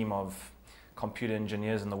her team of computer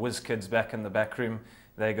engineers and the whiz kids back in the back room,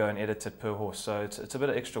 they go and edit it per horse. So it's a bit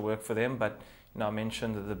of extra work for them, but I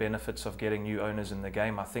mentioned the benefits of getting new owners in the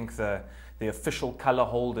game. I think the official colour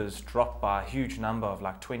holders dropped by a huge number of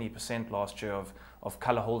like 20% last year of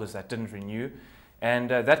colour holders that didn't renew. And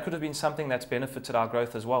that could have been something that's benefited our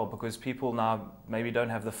growth as well, because people now maybe don't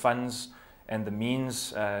have the funds and the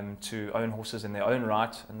means to own horses in their own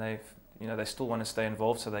right, and they still want to stay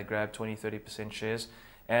involved, so they grab 20-30% shares.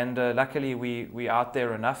 And luckily we're out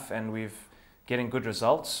there enough and we're getting good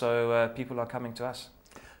results, so people are coming to us.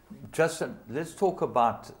 Justin, let's talk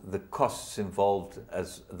about the costs involved,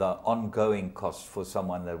 as the ongoing costs for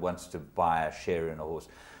someone that wants to buy a share in a horse.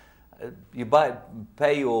 You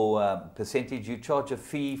pay your percentage, you charge a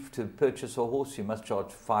fee to purchase a horse, you must charge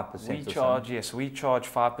 5%. We charge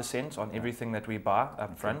 5% on everything that we buy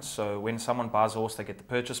up front. So when someone buys a horse, they get the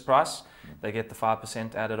purchase price, they get the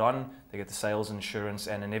 5% added on, they get the sales insurance,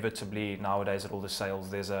 and inevitably nowadays at all the sales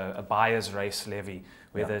there's a buyer's race levy.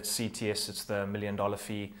 Whether it's CTS, it's the $1 million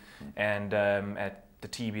fee, and at the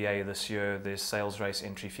TBA this year, there's sales race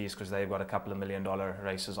entry fees because they've got a couple of $1 million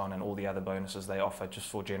races on and all the other bonuses they offer just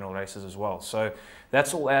for general races as well. So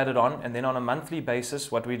that's all added on. And then on a monthly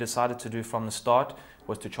basis, what we decided to do from the start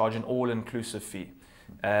was to charge an all-inclusive fee.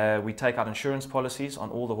 We take out insurance policies on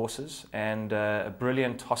all the horses and a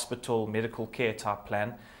brilliant hospital medical care type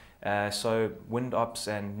plan. So wind ops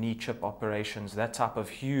and knee chip operations, that type of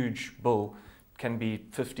huge bill can be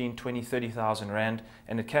 15, 20, 30,000 Rand,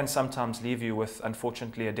 and it can sometimes leave you with,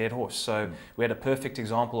 unfortunately, a dead horse. So we had a perfect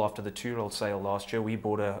example after the 2-year-old sale last year. We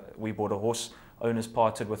bought a horse, owners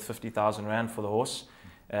parted with 50,000 Rand for the horse.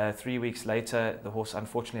 3 weeks later, the horse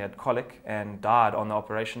unfortunately had colic and died on the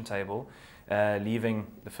operation table, leaving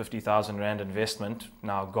the 50,000 Rand investment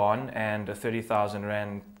now gone, and a 30,000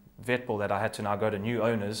 Rand vet bill that I had to now go to new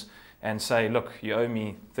owners and say, look, you owe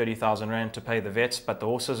me 30,000 Rand to pay the vets, but the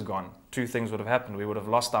horse is gone. Two things would have happened. We would have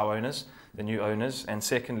lost our owners, the new owners, and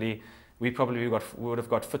secondly, we would have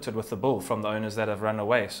got fitted with the bill from the owners that have run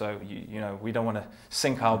away. So, we don't want to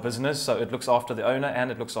sink our business, so it looks after the owner and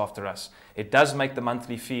it looks after us. It does make the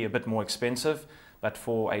monthly fee a bit more expensive, but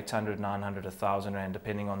for 800, 900, 1,000 Rand,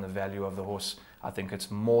 depending on the value of the horse, I think it's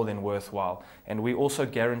more than worthwhile. And we also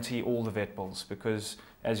guarantee all the vet bills because,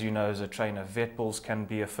 as you know, as a trainer, vet bills can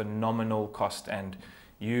be a phenomenal cost. And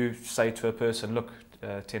you say to a person, look,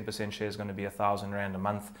 10% share is going to be 1,000 Rand a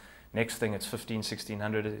month. Next thing, it's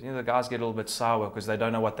 1,600. The guys get a little bit sour because they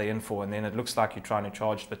don't know what they're in for, and then it looks like you're trying to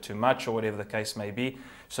charge a bit too much or whatever the case may be.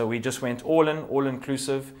 So we just went all in, all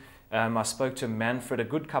inclusive. I spoke to Manfred a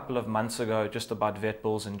good couple of months ago just about vet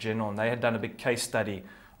bills in general, and they had done a big case study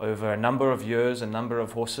over a number of years, a number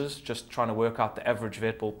of horses, just trying to work out the average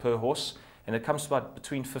vet bill per horse. And it comes to about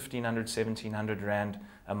between 1,500, 1,700 Rand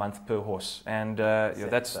a month per horse. And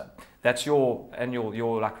that's your annual,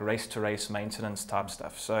 your like race-to-race maintenance type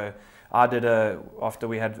stuff. So I did after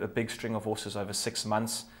we had a big string of horses over 6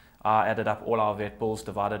 months, I added up all our vet bills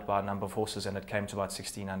divided by a number of horses, and it came to about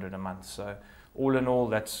 1,600 a month. So all in all,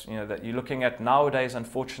 that's, that you're looking at nowadays,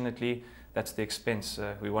 unfortunately, that's the expense.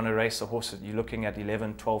 We want to race a horse, you're looking at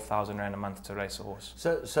 11,000, 12,000 Rand a month to race a horse.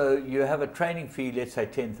 So you have a training fee, let's say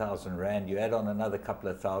 10,000 Rand, you add on another couple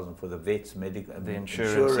of thousand for the vets, medical, the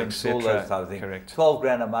insurance, all those type of things. Correct. 12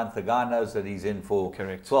 grand a month, the guy knows that he's in for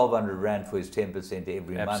Correct. 1,200 Rand for his 10%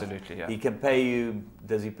 every month. Absolutely, yeah. He can pay you,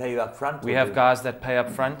 does he pay you up front? We have guys that pay up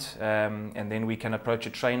front, and then we can approach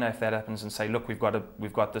a trainer if that happens and say, look, we've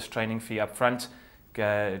got this training fee up front.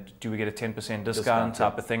 Do we get a 10% discount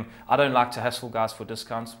type of thing? I don't like to hassle guys for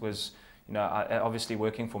discounts because, obviously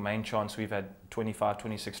working for Main Chance, we've had 25,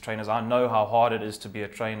 26 trainers. I know how hard it is to be a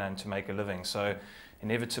trainer and to make a living. So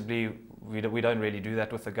inevitably, we don't really do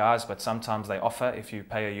that with the guys, but sometimes they offer, if you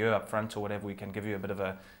pay a year up front or whatever, we can give you a bit of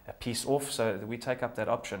a piece off. So we take up that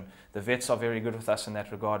option. The vets are very good with us in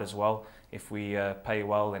that regard as well. If we pay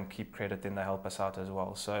well and keep credit, then they help us out as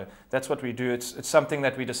well. So that's what we do. It's something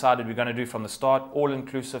that we decided we're going to do from the start, all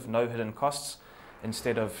inclusive, no hidden costs,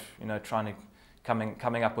 instead of trying to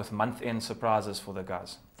coming up with month-end surprises for the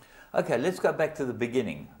guys. Okay, let's go back to the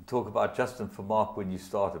beginning. Talk about Justin for Mark when you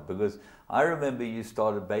started, because I remember you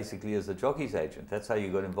started basically as a jockey's agent. That's how you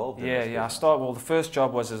got involved in this business. Well, the first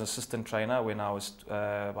job was as assistant trainer when I was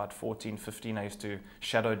about 14, 15. I used to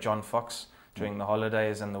shadow John Fox during the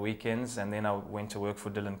holidays and the weekends, and then I went to work for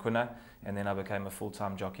Dylan Kuna, and then I became a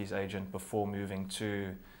full-time jockey's agent before moving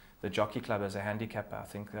to the Jockey Club as a handicapper. I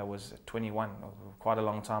think that was at 21, quite a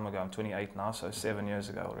long time ago. I'm 28 now, so 7 years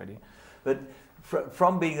ago already. But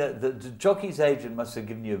from being the jockey's agent must have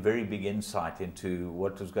given you a very big insight into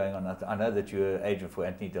what was going on. I know that you were an agent for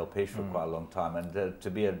Anthony Del Pesce for quite a long time, and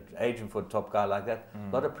to be an agent for a top guy like that,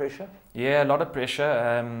 a lot of pressure? Yeah, a lot of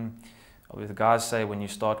pressure. The guys say when you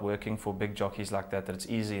start working for big jockeys like that it's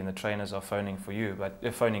easy and the trainers are phoning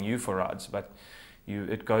you for rides, but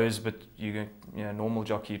normal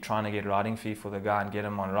jockey, you're trying to get riding fee for the guy and get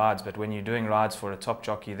him on rides, but when you're doing rides for a top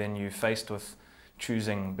jockey, then you're faced with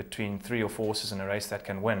choosing between 3 or 4 horses in a race that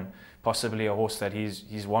can win, possibly a horse that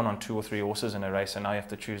he's won on 2 or 3 horses in a race, and now you have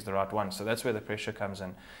to choose the right one. So that's where the pressure comes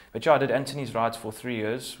in. But yeah, I did Anthony's rides for 3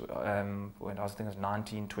 years, when I think it was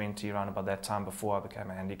 19, 20, around about that time, before I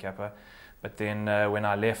became a handicapper. But then when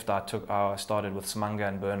I left, I started with Smanga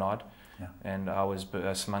and Bernard, and I was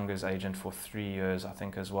Smanga's agent for 3 years, I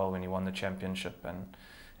think, as well, when he won the championship,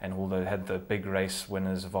 and although had the big race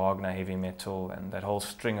winners, Wagner, Heavy Metal, and that whole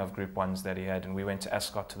string of Group 1s that he had, and we went to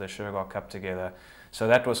Ascot to the Shergar Cup together. So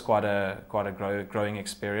that was quite a growing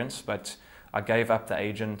experience. But I gave up the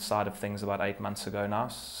agent side of things about 8 months ago now,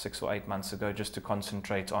 6 or 8 months ago, just to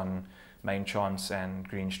concentrate on Main Chance and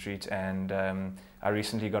Green Street. And I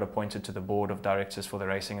recently got appointed to the board of directors for the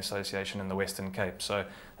Racing Association in the Western Cape. So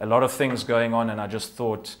a lot of things going on, and I just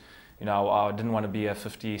thought, I didn't want to be a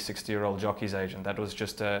 50, 60-year-old jockey's agent. That was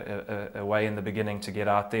just a way in the beginning to get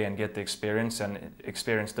out there and get the experience and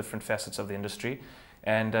experience different facets of the industry.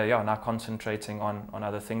 And now concentrating on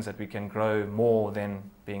other things that we can grow more than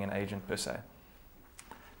being an agent per se.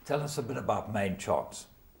 Tell us a bit about Main Chance.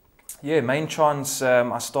 Yeah, Main Chance,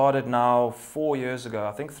 I started now 4 years ago,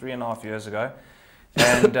 I think 3.5 years ago.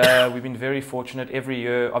 And we've been very fortunate every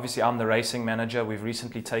year. Obviously, I'm the racing manager. We've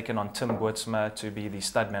recently taken on Tim Boertsma to be the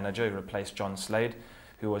stud manager. He replaced John Slade,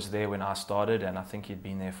 who was there when I started, and I think he'd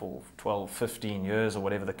been there for 12, 15 years or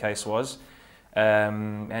whatever the case was.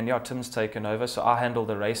 And yeah, Tim's taken over. So I handle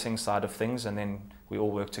the racing side of things, and then we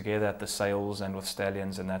all work together at the sales and with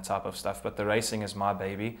stallions and that type of stuff. But the racing is my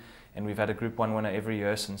baby, and we've had a Group 1 winner every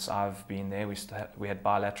year since I've been there. We had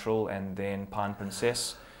Bilateral and then Pine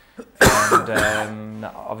Princess. And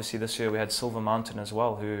obviously this year we had Silver Mountain as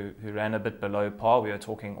well, who ran a bit below par. We were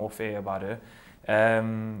talking off air about her.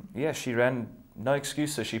 Yeah, she ran no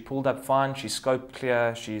excuses. She pulled up fine. She scoped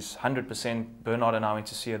clear. She's 100%. Bernard and I went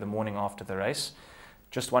to see her the morning after the race.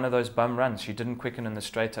 Just one of those bum runs. She didn't quicken in the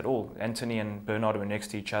straight at all. Anthony and Bernard were next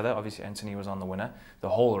to each other. Obviously Anthony was on the winner the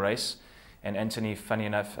whole race. And Anthony, funny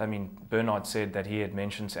enough, Bernard said that he had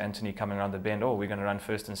mentioned to Anthony coming around the bend, we're going to run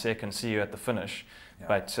first and second, see you at the finish. Yeah.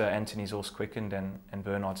 But Anthony's horse quickened and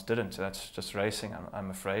Bernard's didn't. So that's just racing, I'm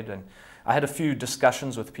afraid. And I had a few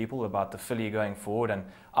discussions with people about the filly going forward, and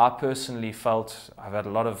I personally felt, I've had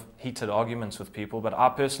a lot of heated arguments with people, but I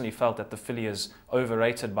personally felt that the filly is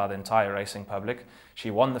overrated by the entire racing public. She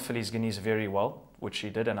won the Fillies Guineas very well, which she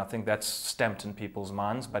did, and I think that's stamped in people's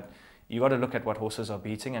minds. But you got to look at what horses are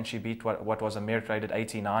beating, and she beat what was a merit rated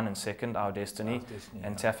 89 in second, Our Destiny,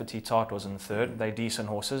 and Taffety Tart was in third. They're decent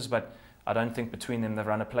horses, but I don't think between them they've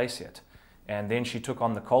run a place yet. And then she took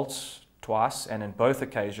on the Colts twice, and in both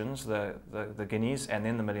occasions, the Guineas and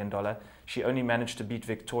then the $1 Million, she only managed to beat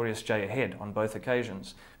Victorious J ahead on both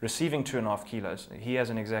occasions, receiving 2.5 kilos. He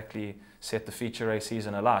hasn't exactly set the feature race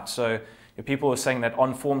season alight. So people were saying that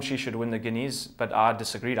on form she should win the Guineas, but I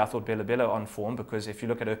disagreed. I thought Bella Bella on form, because if you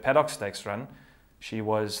look at her paddock stakes run, she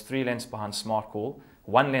was 3 lengths behind Smart Call,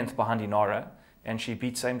 1 length behind Inara, and she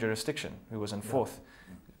beat Same Jurisdiction, who was in fourth.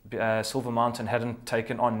 Silver Mountain hadn't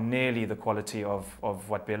taken on nearly the quality of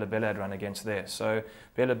what Bella Bella had run against there. So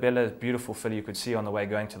Bella Bella, beautiful filly, you could see on the way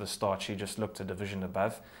going to the start, she just looked a division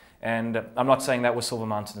above. And I'm not saying that was Silver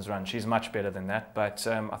Mountain's run. She's much better than that, but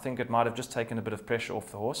I think it might have just taken a bit of pressure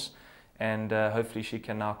off the horse. And hopefully she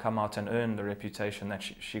can now come out and earn the reputation that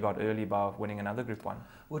she got early by winning another Group 1.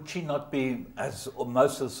 Would she not be, as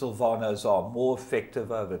most of the Silvanos are, more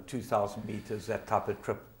effective over 2,000 metres, that type of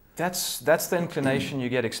trip? That's the inclination you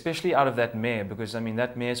get, especially out of that mare, because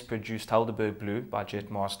that mare's produced Helderberg Blue by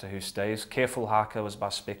Jetmaster, who stays. Careful Hiker was by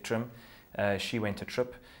Spectrum. She went a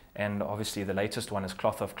trip. And obviously the latest one is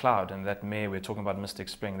Cloth of Cloud, and that mare, we're talking about Mystic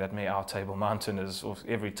Spring, that mare, Our Table Mountain, is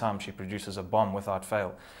every time she produces a bomb without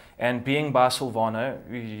fail. And being by Silvano,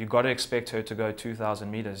 you got to expect her to go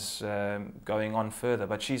 2,000 metres going on further.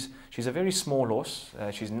 But she's a very small horse.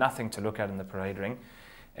 She's nothing to look at in the parade ring.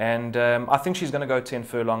 And I think she's going to go 10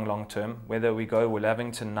 furlong long term. Whether we go Will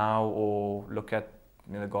Lavington now or look at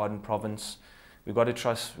the Garden Province, we've got to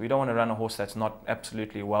trust. We don't want to run a horse that's not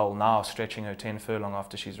absolutely well now, stretching her 10 furlong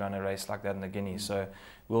after she's run a race like that in the Guineas. So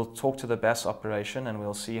we'll talk to the Bass operation and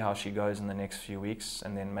we'll see how she goes in the next few weeks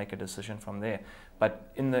and then make a decision from there.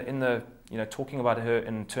 But in the talking about her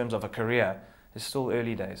in terms of a career, it's still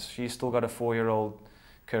early days. She's still got a 4-year-old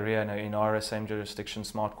career. Inara, same jurisdiction,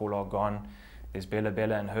 Smart Call are gone. There's Bella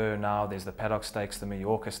Bella and her now. There's the Paddock Stakes, the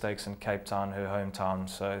Mallorca Stakes in Cape Town, her hometown.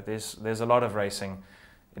 So there's a lot of racing.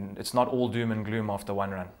 It's not all doom and gloom after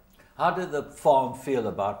one run. How did the farm feel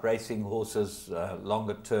about racing horses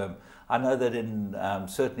longer term? I know that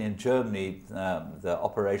certainly in Germany, the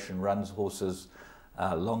operation runs horses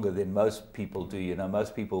longer than most people do.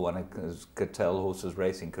 Most people want to curtail horses'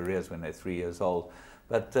 racing careers when they're 3 years old.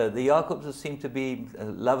 But the Jacobs seem to be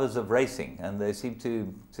lovers of racing, and they seem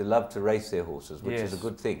to love to race their horses, which is a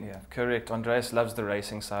good thing. Yeah, correct. Andreas loves the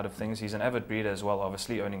racing side of things. He's an avid breeder as well,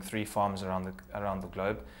 obviously owning 3 farms around the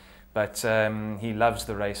globe. But he loves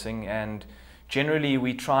the racing, and generally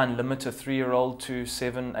we try and limit a 3-year-old to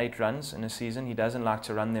 7-8 runs in a season. He doesn't like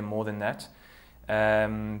to run them more than that.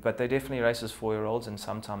 But they definitely races 4-year-olds and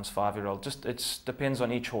sometimes 5-year-olds. Just it depends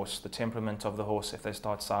on each horse, the temperament of the horse, if they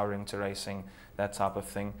start souring to racing, that type of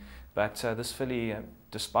thing. But this filly,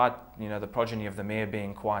 despite the progeny of the mare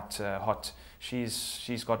being quite hot,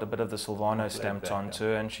 she's got a bit of the Silvano stamped onto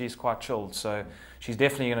her, and she's quite chilled. So she's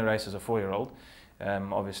definitely going to race as a 4-year-old.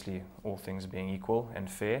 Obviously, all things being equal and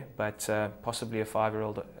fair, but possibly a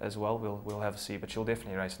 5-year-old as well. We'll have a see, but she'll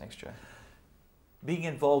definitely race next year. Being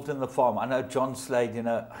involved in the farm, I know John Slade,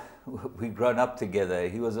 we've grown up together.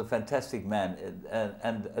 He was a fantastic man,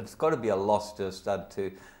 and it's got to be a loss to a stud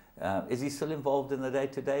too. Is he still involved in the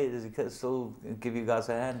day-to-day? Does he still give you guys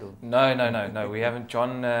a hand? Or? No, we haven't.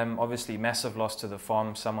 John, obviously massive loss to the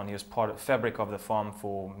farm, someone he was part of fabric of the farm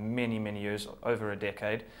for many, many years, over a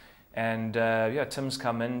decade. And Tim's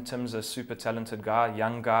come in. Tim's a super talented guy,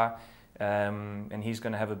 young guy. And he's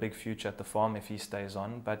going to have a big future at the farm if he stays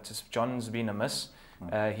on. But John's been a miss.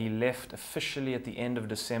 He left officially at the end of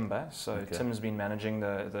December, so Tim's been managing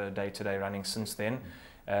the day-to-day running since then.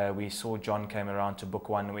 We saw John came around to book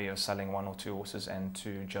one where he was selling 1 or 2 horses, and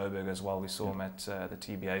to Joburg as well. We saw him at the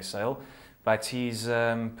TBA sale. But he's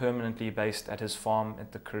permanently based at his farm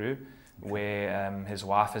at the Karoo, where his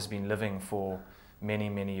wife has been living for many,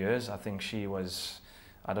 many years. I think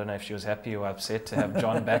I don't know if she was happy or upset to have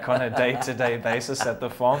John back on a day-to-day basis at the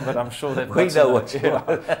farm, but I'm sure they've got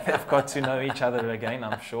to know each other again,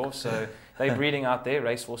 I'm sure. So they're breeding out there,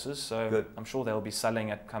 racehorses, so I'm sure they'll be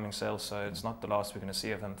selling at coming sales, so it's not the last we're going to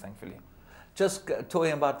see of him, thankfully. Just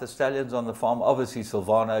talking about the stallions on the farm, obviously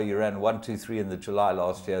Silvano, you ran 1, 2, 3 in the July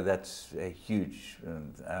last year. That's a huge,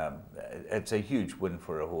 it's a huge win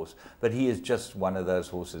for a horse. But he is just one of those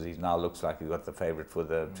horses. He now looks like he got the favourite for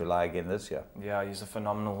the July again this year. Yeah, he's a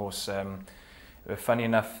phenomenal horse. Funny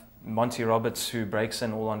enough, Monty Roberts, who breaks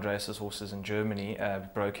in all Andreas's horses in Germany,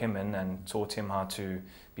 broke him in and taught him how to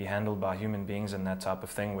be handled by human beings and that type of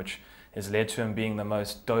thing, which has led to him being the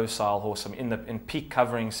most docile horse. I mean, in peak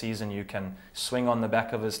covering season, you can swing on the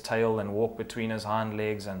back of his tail and walk between his hind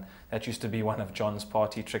legs, and that used to be one of John's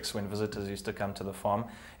party tricks when visitors used to come to the farm,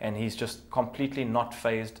 and he's just completely not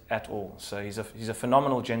phased at all. So he's a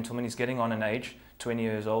phenomenal gentleman. He's getting on in age, 20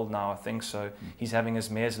 years old now, I think, so he's having his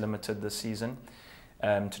mares limited this season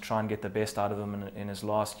to try and get the best out of him in his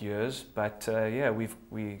last years. But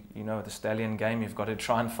the stallion game, you've got to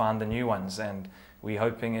try and find the new ones, and we're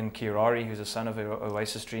hoping in Kirari, who's a son of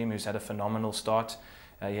Oasis Dream, who's had a phenomenal start.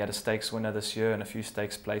 He had a stakes winner this year and a few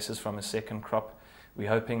stakes places from his second crop. We're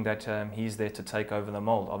hoping that he's there to take over the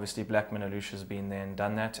mould. Obviously, Blackman Alusha's been there and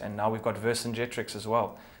done that. And now we've got Vercingetorix as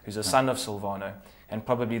well, who's a son of Silvano, and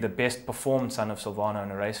probably the best performed son of Silvano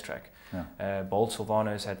on a racetrack. Bold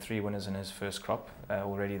Silvano's had 3 winners in his first crop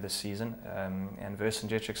already this season. And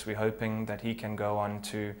Vercingetorix, we're hoping that he can go on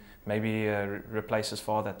to maybe replace his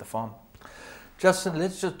father at the farm. Justin,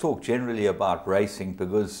 let's just talk generally about racing,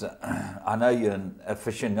 because I know you're an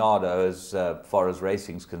aficionado as far as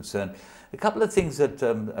racing's concerned. A couple of things that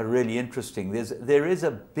are really interesting. There is a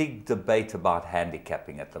big debate about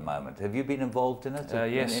handicapping at the moment. Have you been involved in it?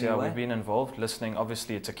 Yes, we've been involved, listening.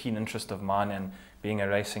 Obviously, it's a keen interest of mine, and being a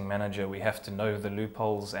racing manager, we have to know the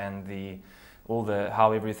loopholes and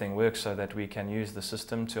how everything works, so that we can use the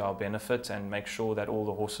system to our benefit and make sure that all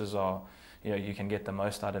the horses are, you can get the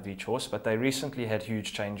most out of each horse. But they recently had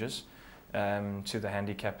huge changes to the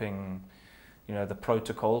handicapping, the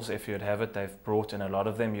protocols, if you'd have it. They've brought in a lot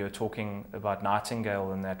of them. You were talking about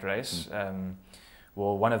Nightingale in that race,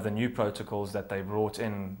 Well, one of the new protocols that they brought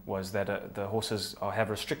in was that the horses have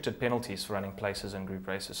restricted penalties for running places in group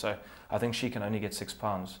races. So I think she can only get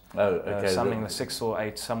 £6. Oh, okay. Something like 6 or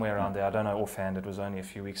 8, somewhere around there. I don't know offhand. It was only a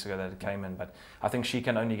few weeks ago that it came in, but I think she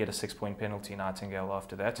can only get a 6-point penalty, Nightingale,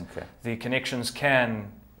 after that. Okay. The connections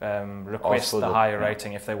can request the higher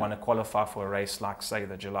rating if they want to qualify for a race like, say,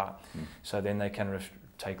 the July. So then they can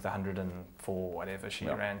take the 104, whatever she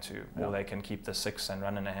ran to, or they can keep the 6 and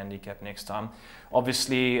run in a handicap next time.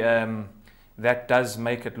 Obviously, that does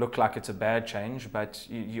make it look like it's a bad change, but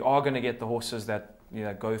you are going to get the horses that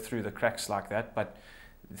go through the cracks like that. But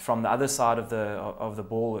from the other side of the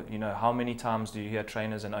ball, how many times do you hear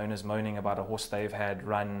trainers and owners moaning about a horse they've had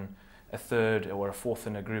run a 3rd or a 4th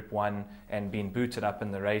in a Group 1 and been booted up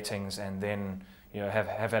in the ratings, and then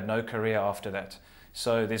have had no career after that?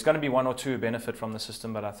 So there's going to be 1 or 2 benefit from the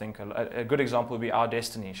system, but I think a good example would be Our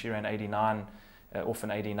Destiny. She ran 89, off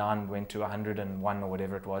an 89, went to 101 or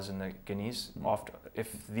whatever it was in the Guineas.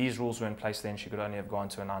 If these rules were in place then, she could only have gone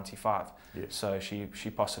to a 95. Yes. So she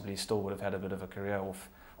possibly still would have had a bit of a career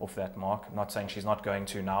off that mark. I'm not saying she's not going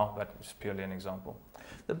to now, but it's purely an example.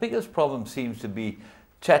 The biggest problem seems to be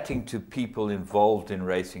chatting to people involved in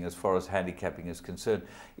racing as far as handicapping is concerned.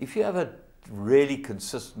 If you have a really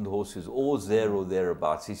consistent horse who's always there or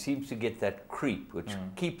thereabouts, he seems to get that creep which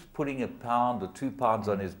keeps putting £1 or £2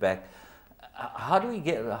 on his back. How do we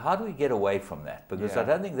get away from that? Because I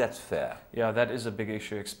don't think that's fair. Yeah, that is a big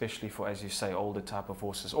issue, especially for, as you say, older type of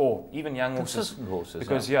horses, or even young consistent horses.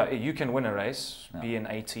 Because you can win a race, be an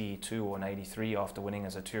 82 or an 83 after winning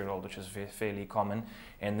as a 2-year-old, which is fairly common,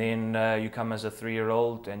 and then you come as a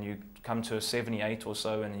 3-year-old and you come to a 78 or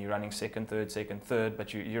so, and you're running second, third,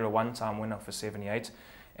 but you're a one-time winner for 78.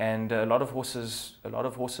 And a lot of horses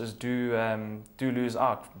do lose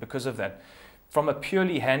out because of that. From a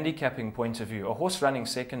purely handicapping point of view, a horse running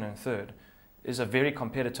 2nd and 3rd is a very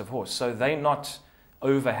competitive horse. So they're not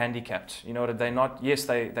over-handicapped. They're not, yes,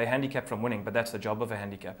 they handicap from winning, but that's the job of a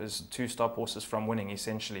handicap, is to stop horses from winning,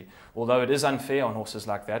 essentially. Although it is unfair on horses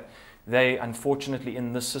like that, they, unfortunately,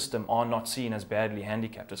 in this system, are not seen as badly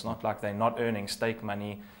handicapped. It's not like they're not earning stake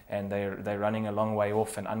money and they're running a long way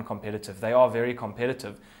off and uncompetitive. They are very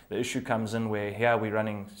competitive. The issue comes in where here we're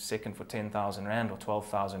running 2nd for 10,000 Rand or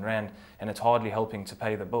 12,000 Rand, and it's hardly helping to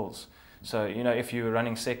pay the bills. So, if you were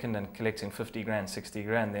running 2nd and collecting 50 grand, 60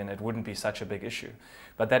 grand, then it wouldn't be such a big issue.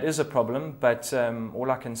 But that is a problem. But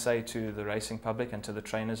all I can say to the racing public and to the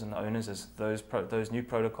trainers and the owners is those new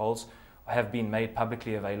protocols have been made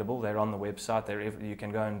publicly available. They're on the website. You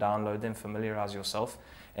can go and download them, familiarize yourself,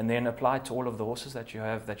 and then apply to all of the horses that you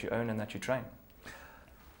have, that you own and that you train.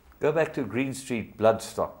 Go back to Green Street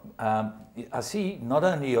Bloodstock. I see not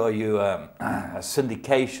only are you a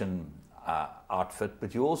syndication outfit,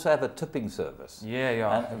 but you also have a tipping service.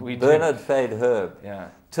 Yeah. We Bernard Fade Herb. Yeah.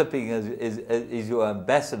 Tipping is your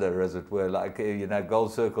ambassador, as it were. Like,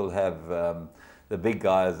 Gold Circle have the big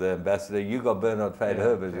guy as the ambassador. You got Bernard Fade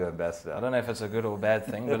Herb as your ambassador. I don't know if it's a good or bad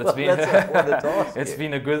thing, but it's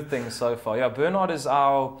been a good thing so far. Yeah, Bernard is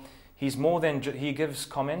he's more than, he gives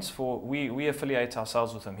comments for, we affiliate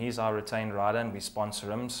ourselves with him. He's our retained rider and we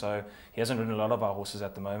sponsor him. So he hasn't ridden a lot of our horses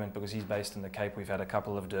at the moment because he's based in the Cape. We've had a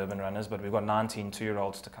couple of Durban runners, but we've got 19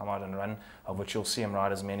 2-year-olds to come out and run, of which you'll see him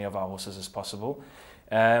ride as many of our horses as possible.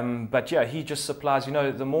 But yeah, he just supplies,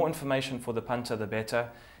 the more information for the punter, the better.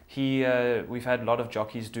 We've had a lot of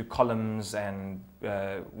jockeys do columns and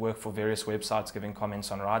work for various websites giving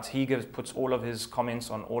comments on rides. He puts all of his comments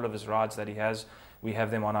on all of his rides that he has. We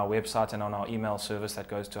have them on our website and on our email service that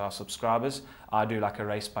goes to our subscribers. I do like a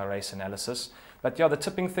race-by-race analysis. But yeah, the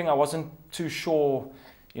tipping thing, I wasn't too sure,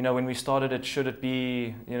 when we started it, should it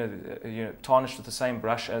be tarnished with the same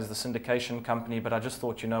brush as the syndication company? But I just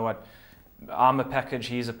thought, what, I'm a package,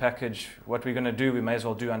 he's a package. What we're going to do, we may as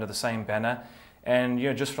well do under the same banner. And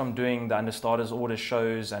just from doing the understarters order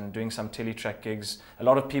shows and doing some teletrack gigs, a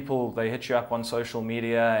lot of people, they hit you up on social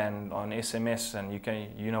media and on SMS, and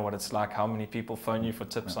you know what it's like, how many people phone you for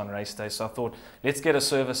tips on race day. So I thought, let's get a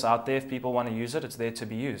service out there. If people want to use it, it's there to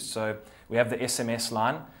be used. So we have the SMS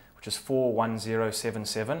line, which is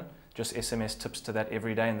 41077. Just SMS tips to that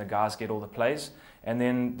every day, and the guys get all the plays. And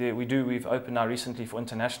then we've opened now recently for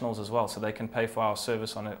internationals as well, so they can pay for our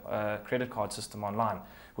service on a credit card system online,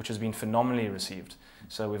 which has been phenomenally received.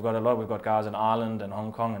 So we've got guys in Ireland and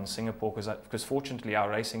Hong Kong and Singapore, because fortunately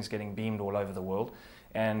our racing's getting beamed all over the world.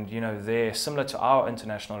 And they're similar to our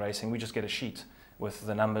international racing. We just get a sheet with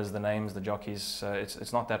the numbers, the names, the jockeys.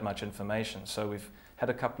 It's not that much information. So we've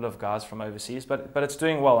had a couple of guys from overseas, but it's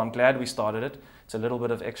doing well. I'm glad we started it. It's a little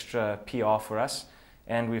bit of extra PR for us.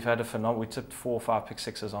 And we've had a phenomenal. We tipped 4 or 5 pick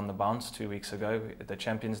sixes on the bounce 2 weeks ago. The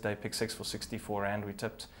Champions Day pick six for 64 Rand we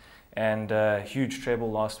tipped. And huge treble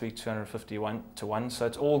last week, 251 to 1. So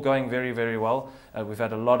it's all going very, very well. We've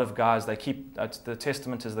had a lot of guys. They keep, the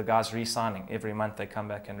testament is the guys re-signing. Every month they come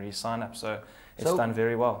back and re-sign up. So it's done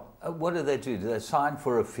very well. What do? Do they sign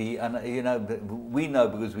for a fee? And you know, we know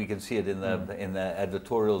because we can see it in the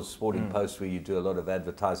advertorial sporting posts where you do a lot of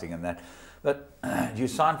advertising and that. But you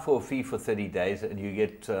sign for a fee for 30 days and you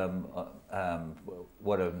get an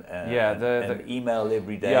email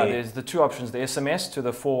every day. Yeah, there's the 2 options. The SMS to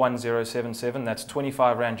the 41077, that's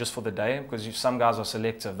 25 Rand just for the day, because some guys are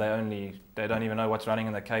selective. They don't even know what's running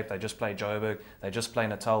in the Cape. They just play Joburg, they just play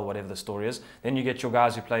Natal, whatever the story is. Then you get your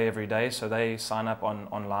guys who play every day, so they sign up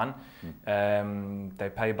online. They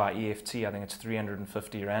pay by EFT. I think it's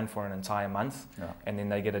 350 Rand for an entire month. And then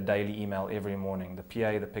they get a daily email every morning. The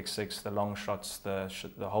PA, the pick six, the long shots, the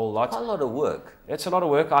whole lot. A lot of work. It's a lot of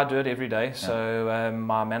work. I do it every day. So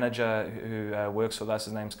my manager who works with us,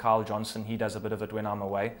 his name's Carl Johnson. He does a bit of it when I'm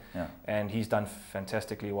away. And he's done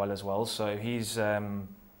fantastically well as well. So he's,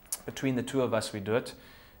 between the 2 of us, we do it.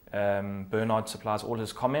 Bernard supplies all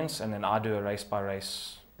his comments, and then I do a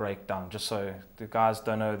race-by-race breakdown, just so the guys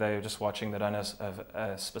don't know, they're just watching, they don't have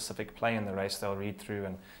a specific play in the race. They'll read through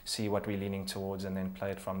and see what we're leaning towards and then play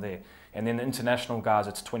it from there. And then the international guys,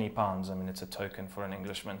 it's £20. I mean, it's a token for an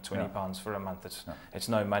Englishman, £20 for a month. It's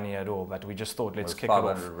no money at all, but we just thought, let's kick it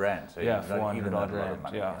off. 500 Rand. So yeah, 400 odd Rand.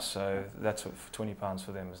 Yeah, so that's what, £20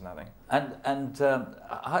 for them is nothing. And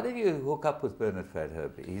how did you hook up with Bernard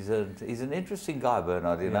Fairherbe? He's an interesting guy,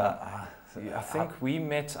 Bernard. You know. Yeah, I think we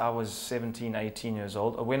met, I was 17, 18 years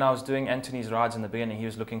old. When I was doing Anthony's rides in the beginning, he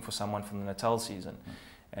was looking for someone from the Natal season.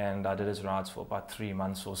 And I did his rides for about 3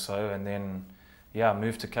 months or so. And then, yeah,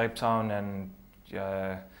 moved to Cape Town. And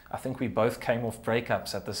I think we both came off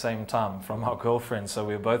breakups at the same time from our girlfriends. So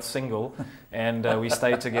we were both single. And we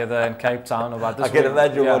stayed together in Cape Town. About this I can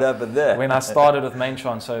imagine what happened there. When I started with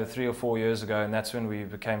Maintron, so 3 or 4 years ago. And that's when we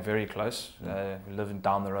became very close. We lived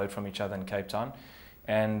down the road from each other in Cape Town.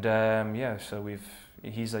 And yeah, so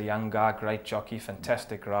he's a young guy, great jockey,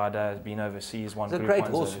 fantastic rider, has been overseas, won Group 1s. He's a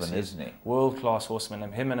great horseman, isn't he? World-class horseman.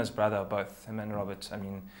 And him and his brother, both, him and Robert, I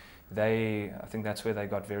mean, I think that's where they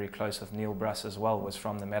got very close with Neil Bruss as well, was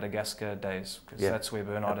from the Madagascar days, because that's where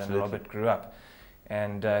Bernard and Robert grew up.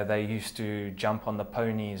 And they used to jump on the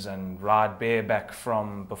ponies and ride bareback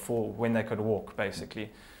from before, when they could walk, basically.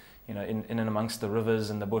 You know, in and amongst the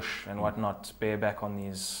rivers and the bush and whatnot, bareback on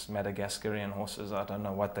these Madagascarian horses. I don't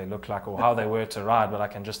know what they look like or how they were to ride, but I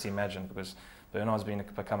can just imagine, because Bernard's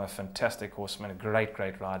become a fantastic horseman, a great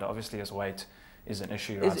rider. Obviously his weight is an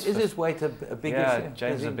issue. Is his weight a big issue? Yeah,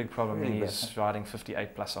 James is a big problem. Really he's riding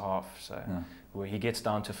 58 plus a half, so where he gets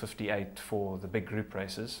down to 58 for the big group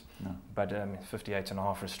races, but 58 and a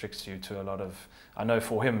half restricts you to a lot of. I know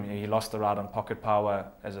for him, he lost the ride on Pocket Power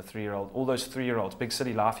as a 3-year-old. All those 3-year-olds, Big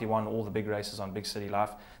City Life, he won all the big races on Big City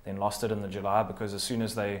Life, then lost it in the July, because as soon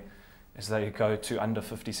as they go to under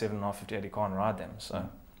 57 and a half, 58, he can't ride them. So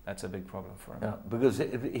that's a big problem for him. Yeah, because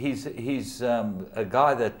he's a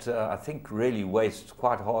guy that I think really wastes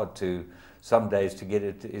quite hard to some days to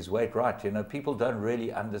get his weight right. You know, people don't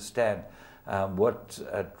really understand what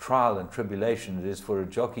a trial and tribulation it is for a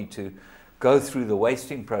jockey to go through the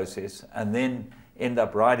wasting process and then end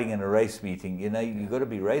up riding in a race meeting. You know, you've got to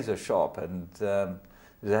be razor sharp, and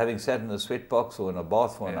having sat in a sweat box or in a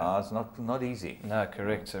bath for an hour is not easy. No,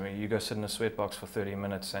 correct. I mean, you go sit in a sweat box for 30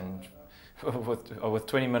 minutes and with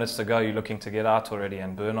 20 minutes to go, you're looking to get out already,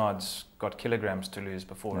 and Bernard's got kilograms to lose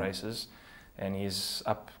before races, and he's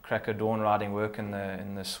up crack of dawn riding work in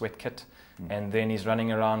the sweat kit, and then he's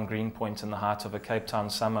running around Greenpoint in the height of a Cape Town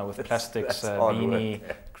summer with plastics, beanie,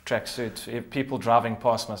 tracksuit. People driving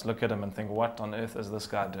past must look at him and think, what on earth is this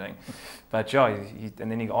guy doing? But yeah,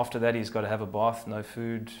 and then after that he's got to have a bath, no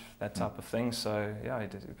food, that type of thing. So yeah,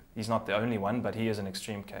 he's not the only one, but he is an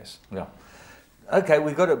extreme case. Yeah. Okay,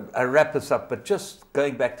 we've got to wrap this up, but just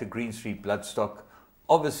going back to Green Street Bloodstock,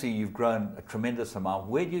 obviously you've grown a tremendous amount.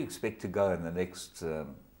 Where do you expect to go in the next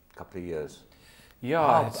couple of years?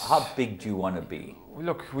 Yeah, how big do you want to be?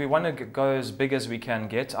 Look, we want to go as big as we can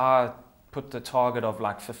get. I put the target of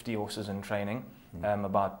like 50 horses in training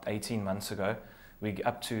about 18 months ago. We're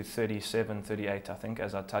up to 37, 38, I think,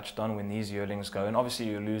 as I touched on, when these yearlings go. And obviously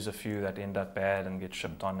you lose a few that end up bad and get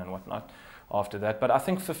shipped on and whatnot after that. But I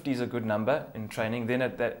think 50 is a good number in training. Then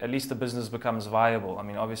at least the business becomes viable. I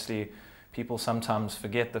mean, obviously people sometimes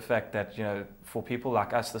forget the fact that, you know, for people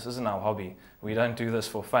like us, this isn't our hobby. We don't do this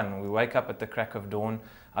for fun. We wake up at the crack of dawn.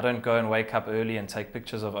 I don't go and wake up early and take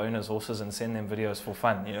pictures of owners' horses and send them videos for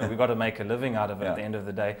fun. You know, we've got to make a living out of it at the end of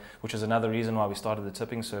the day, which is another reason why we started the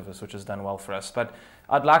tipping service, which has done well for us. But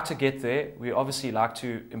I'd like to get there. We obviously like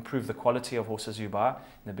to improve the quality of horses you buy. In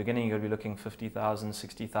the beginning, you're going to be looking 50,000,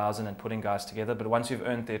 60,000 and putting guys together. But once you've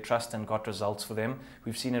earned their trust and got results for them,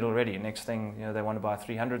 we've seen it already. Next thing, you know, they want to buy a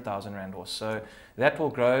 300,000 rand horse. So that will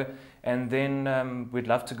grow. And then we'd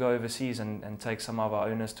love to go overseas and take some of our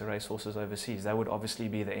owners to race horses overseas. That would obviously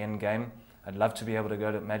be the end game. I'd love to be able to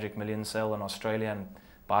go to Magic Million sale in Australia and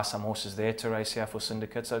buy some horses there to race here for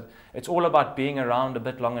syndicates. So it's all about being around a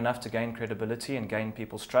bit long enough to gain credibility and gain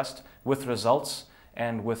people's trust with results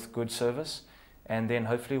and with good service. And then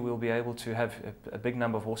hopefully we'll be able to have a big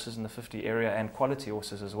number of horses in the 50 area and quality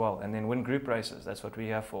horses as well. And then win group races. That's what we're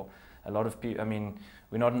here for. A lot of people, I mean,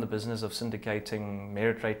 we're not in the business of syndicating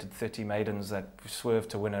merit-rated 30 maidens that swerve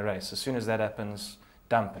to win a race. As soon as that happens,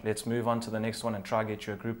 dump. Let's move on to the next one and try get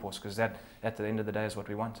you a group horse, because that, at the end of the day, is what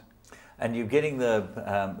we want. And you're getting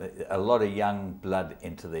a lot of young blood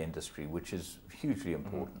into the industry, which is hugely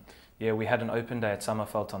important. Yeah, we had an open day at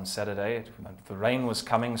Summerveld on Saturday. The rain was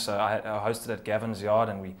coming, so I hosted at Gavin's yard,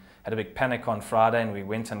 and we had a big panic on Friday, and we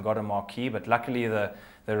went and got a marquee. But luckily, the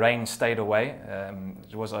rain stayed away.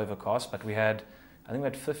 It was overcast, but we had, I think we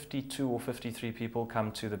had 52 or 53 people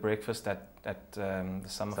come to the breakfast at the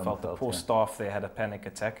Summerveld. The poor staff there had a panic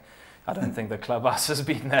attack. I don't think the clubhouse has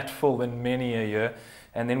been that full in many a year.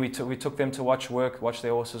 And then we took them to watch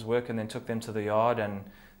their horses work, and then took them to the yard, and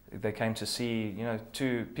they came to see, you know,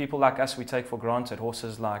 to people like us, we take for granted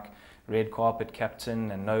horses like Red Carpet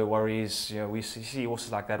Captain and No Worries. You know, we see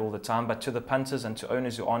horses like that all the time. But to the punters and to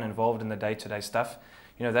owners who aren't involved in the day-to-day stuff,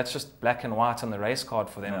 you know, that's just black and white on the race card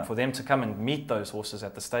for them. Yeah. For them to come and meet those horses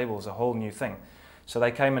at the stable is a whole new thing. So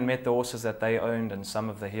they came and met the horses that they owned and some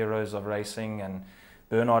of the heroes of racing, and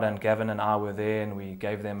Bernard and Gavin and I were there, and we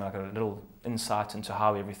gave them like a little insight into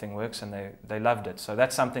how everything works, and they loved it. So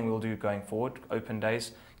that's something we'll do going forward, open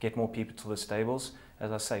days, get more people to the stables.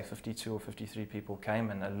 As I say, 52 or 53 people came,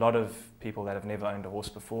 and a lot of people that have never owned a horse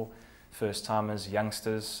before, first timers,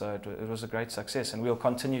 youngsters. So it was a great success, and we'll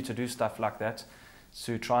continue to do stuff like that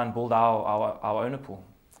to try and build our owner pool.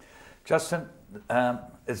 Justin,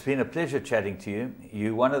 it's been a pleasure chatting to you.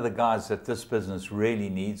 You're one of the guys that this business really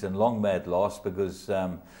needs, and long may it last, because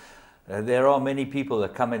there are many people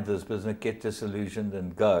that come into this business, get disillusioned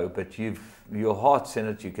and go, but your heart's in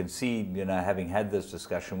it. You can see, you know, having had this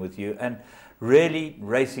discussion with you, and really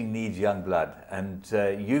racing needs young blood, and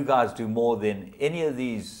you guys do more than any of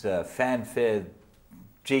these fanfare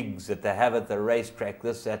jigs that they have at the racetrack,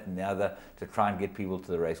 this, that and the other, to try and get people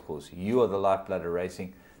to the race course. You are the lifeblood of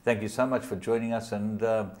racing. Thank you so much for joining us, and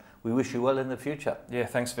we wish you well in the future. Yeah,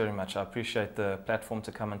 thanks very much. I appreciate the platform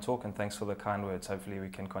to come and talk, and thanks for the kind words. Hopefully we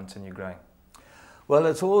can continue growing. Well,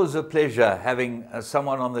 it's always a pleasure having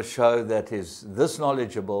someone on the show that is this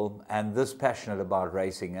knowledgeable and this passionate about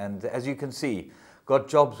racing. And as you can see, got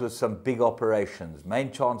jobs with some big operations.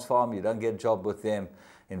 Main Chance Farm, you don't get a job with them.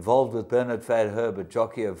 Involved with Bernard Van Herbert,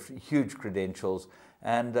 jockey of huge credentials.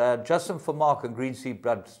 And Justin Vermaak and Green Sea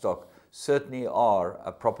Bloodstock certainly are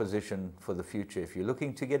a proposition for the future. If you're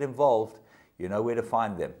looking to get involved, you know where to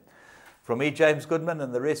find them. From me, James Goodman,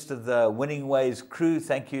 and the rest of the Winning Ways crew,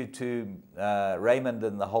 thank you to Raymond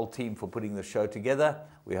and the whole team for putting the show together.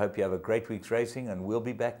 We hope you have a great week's racing, and we'll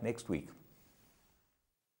be back next week.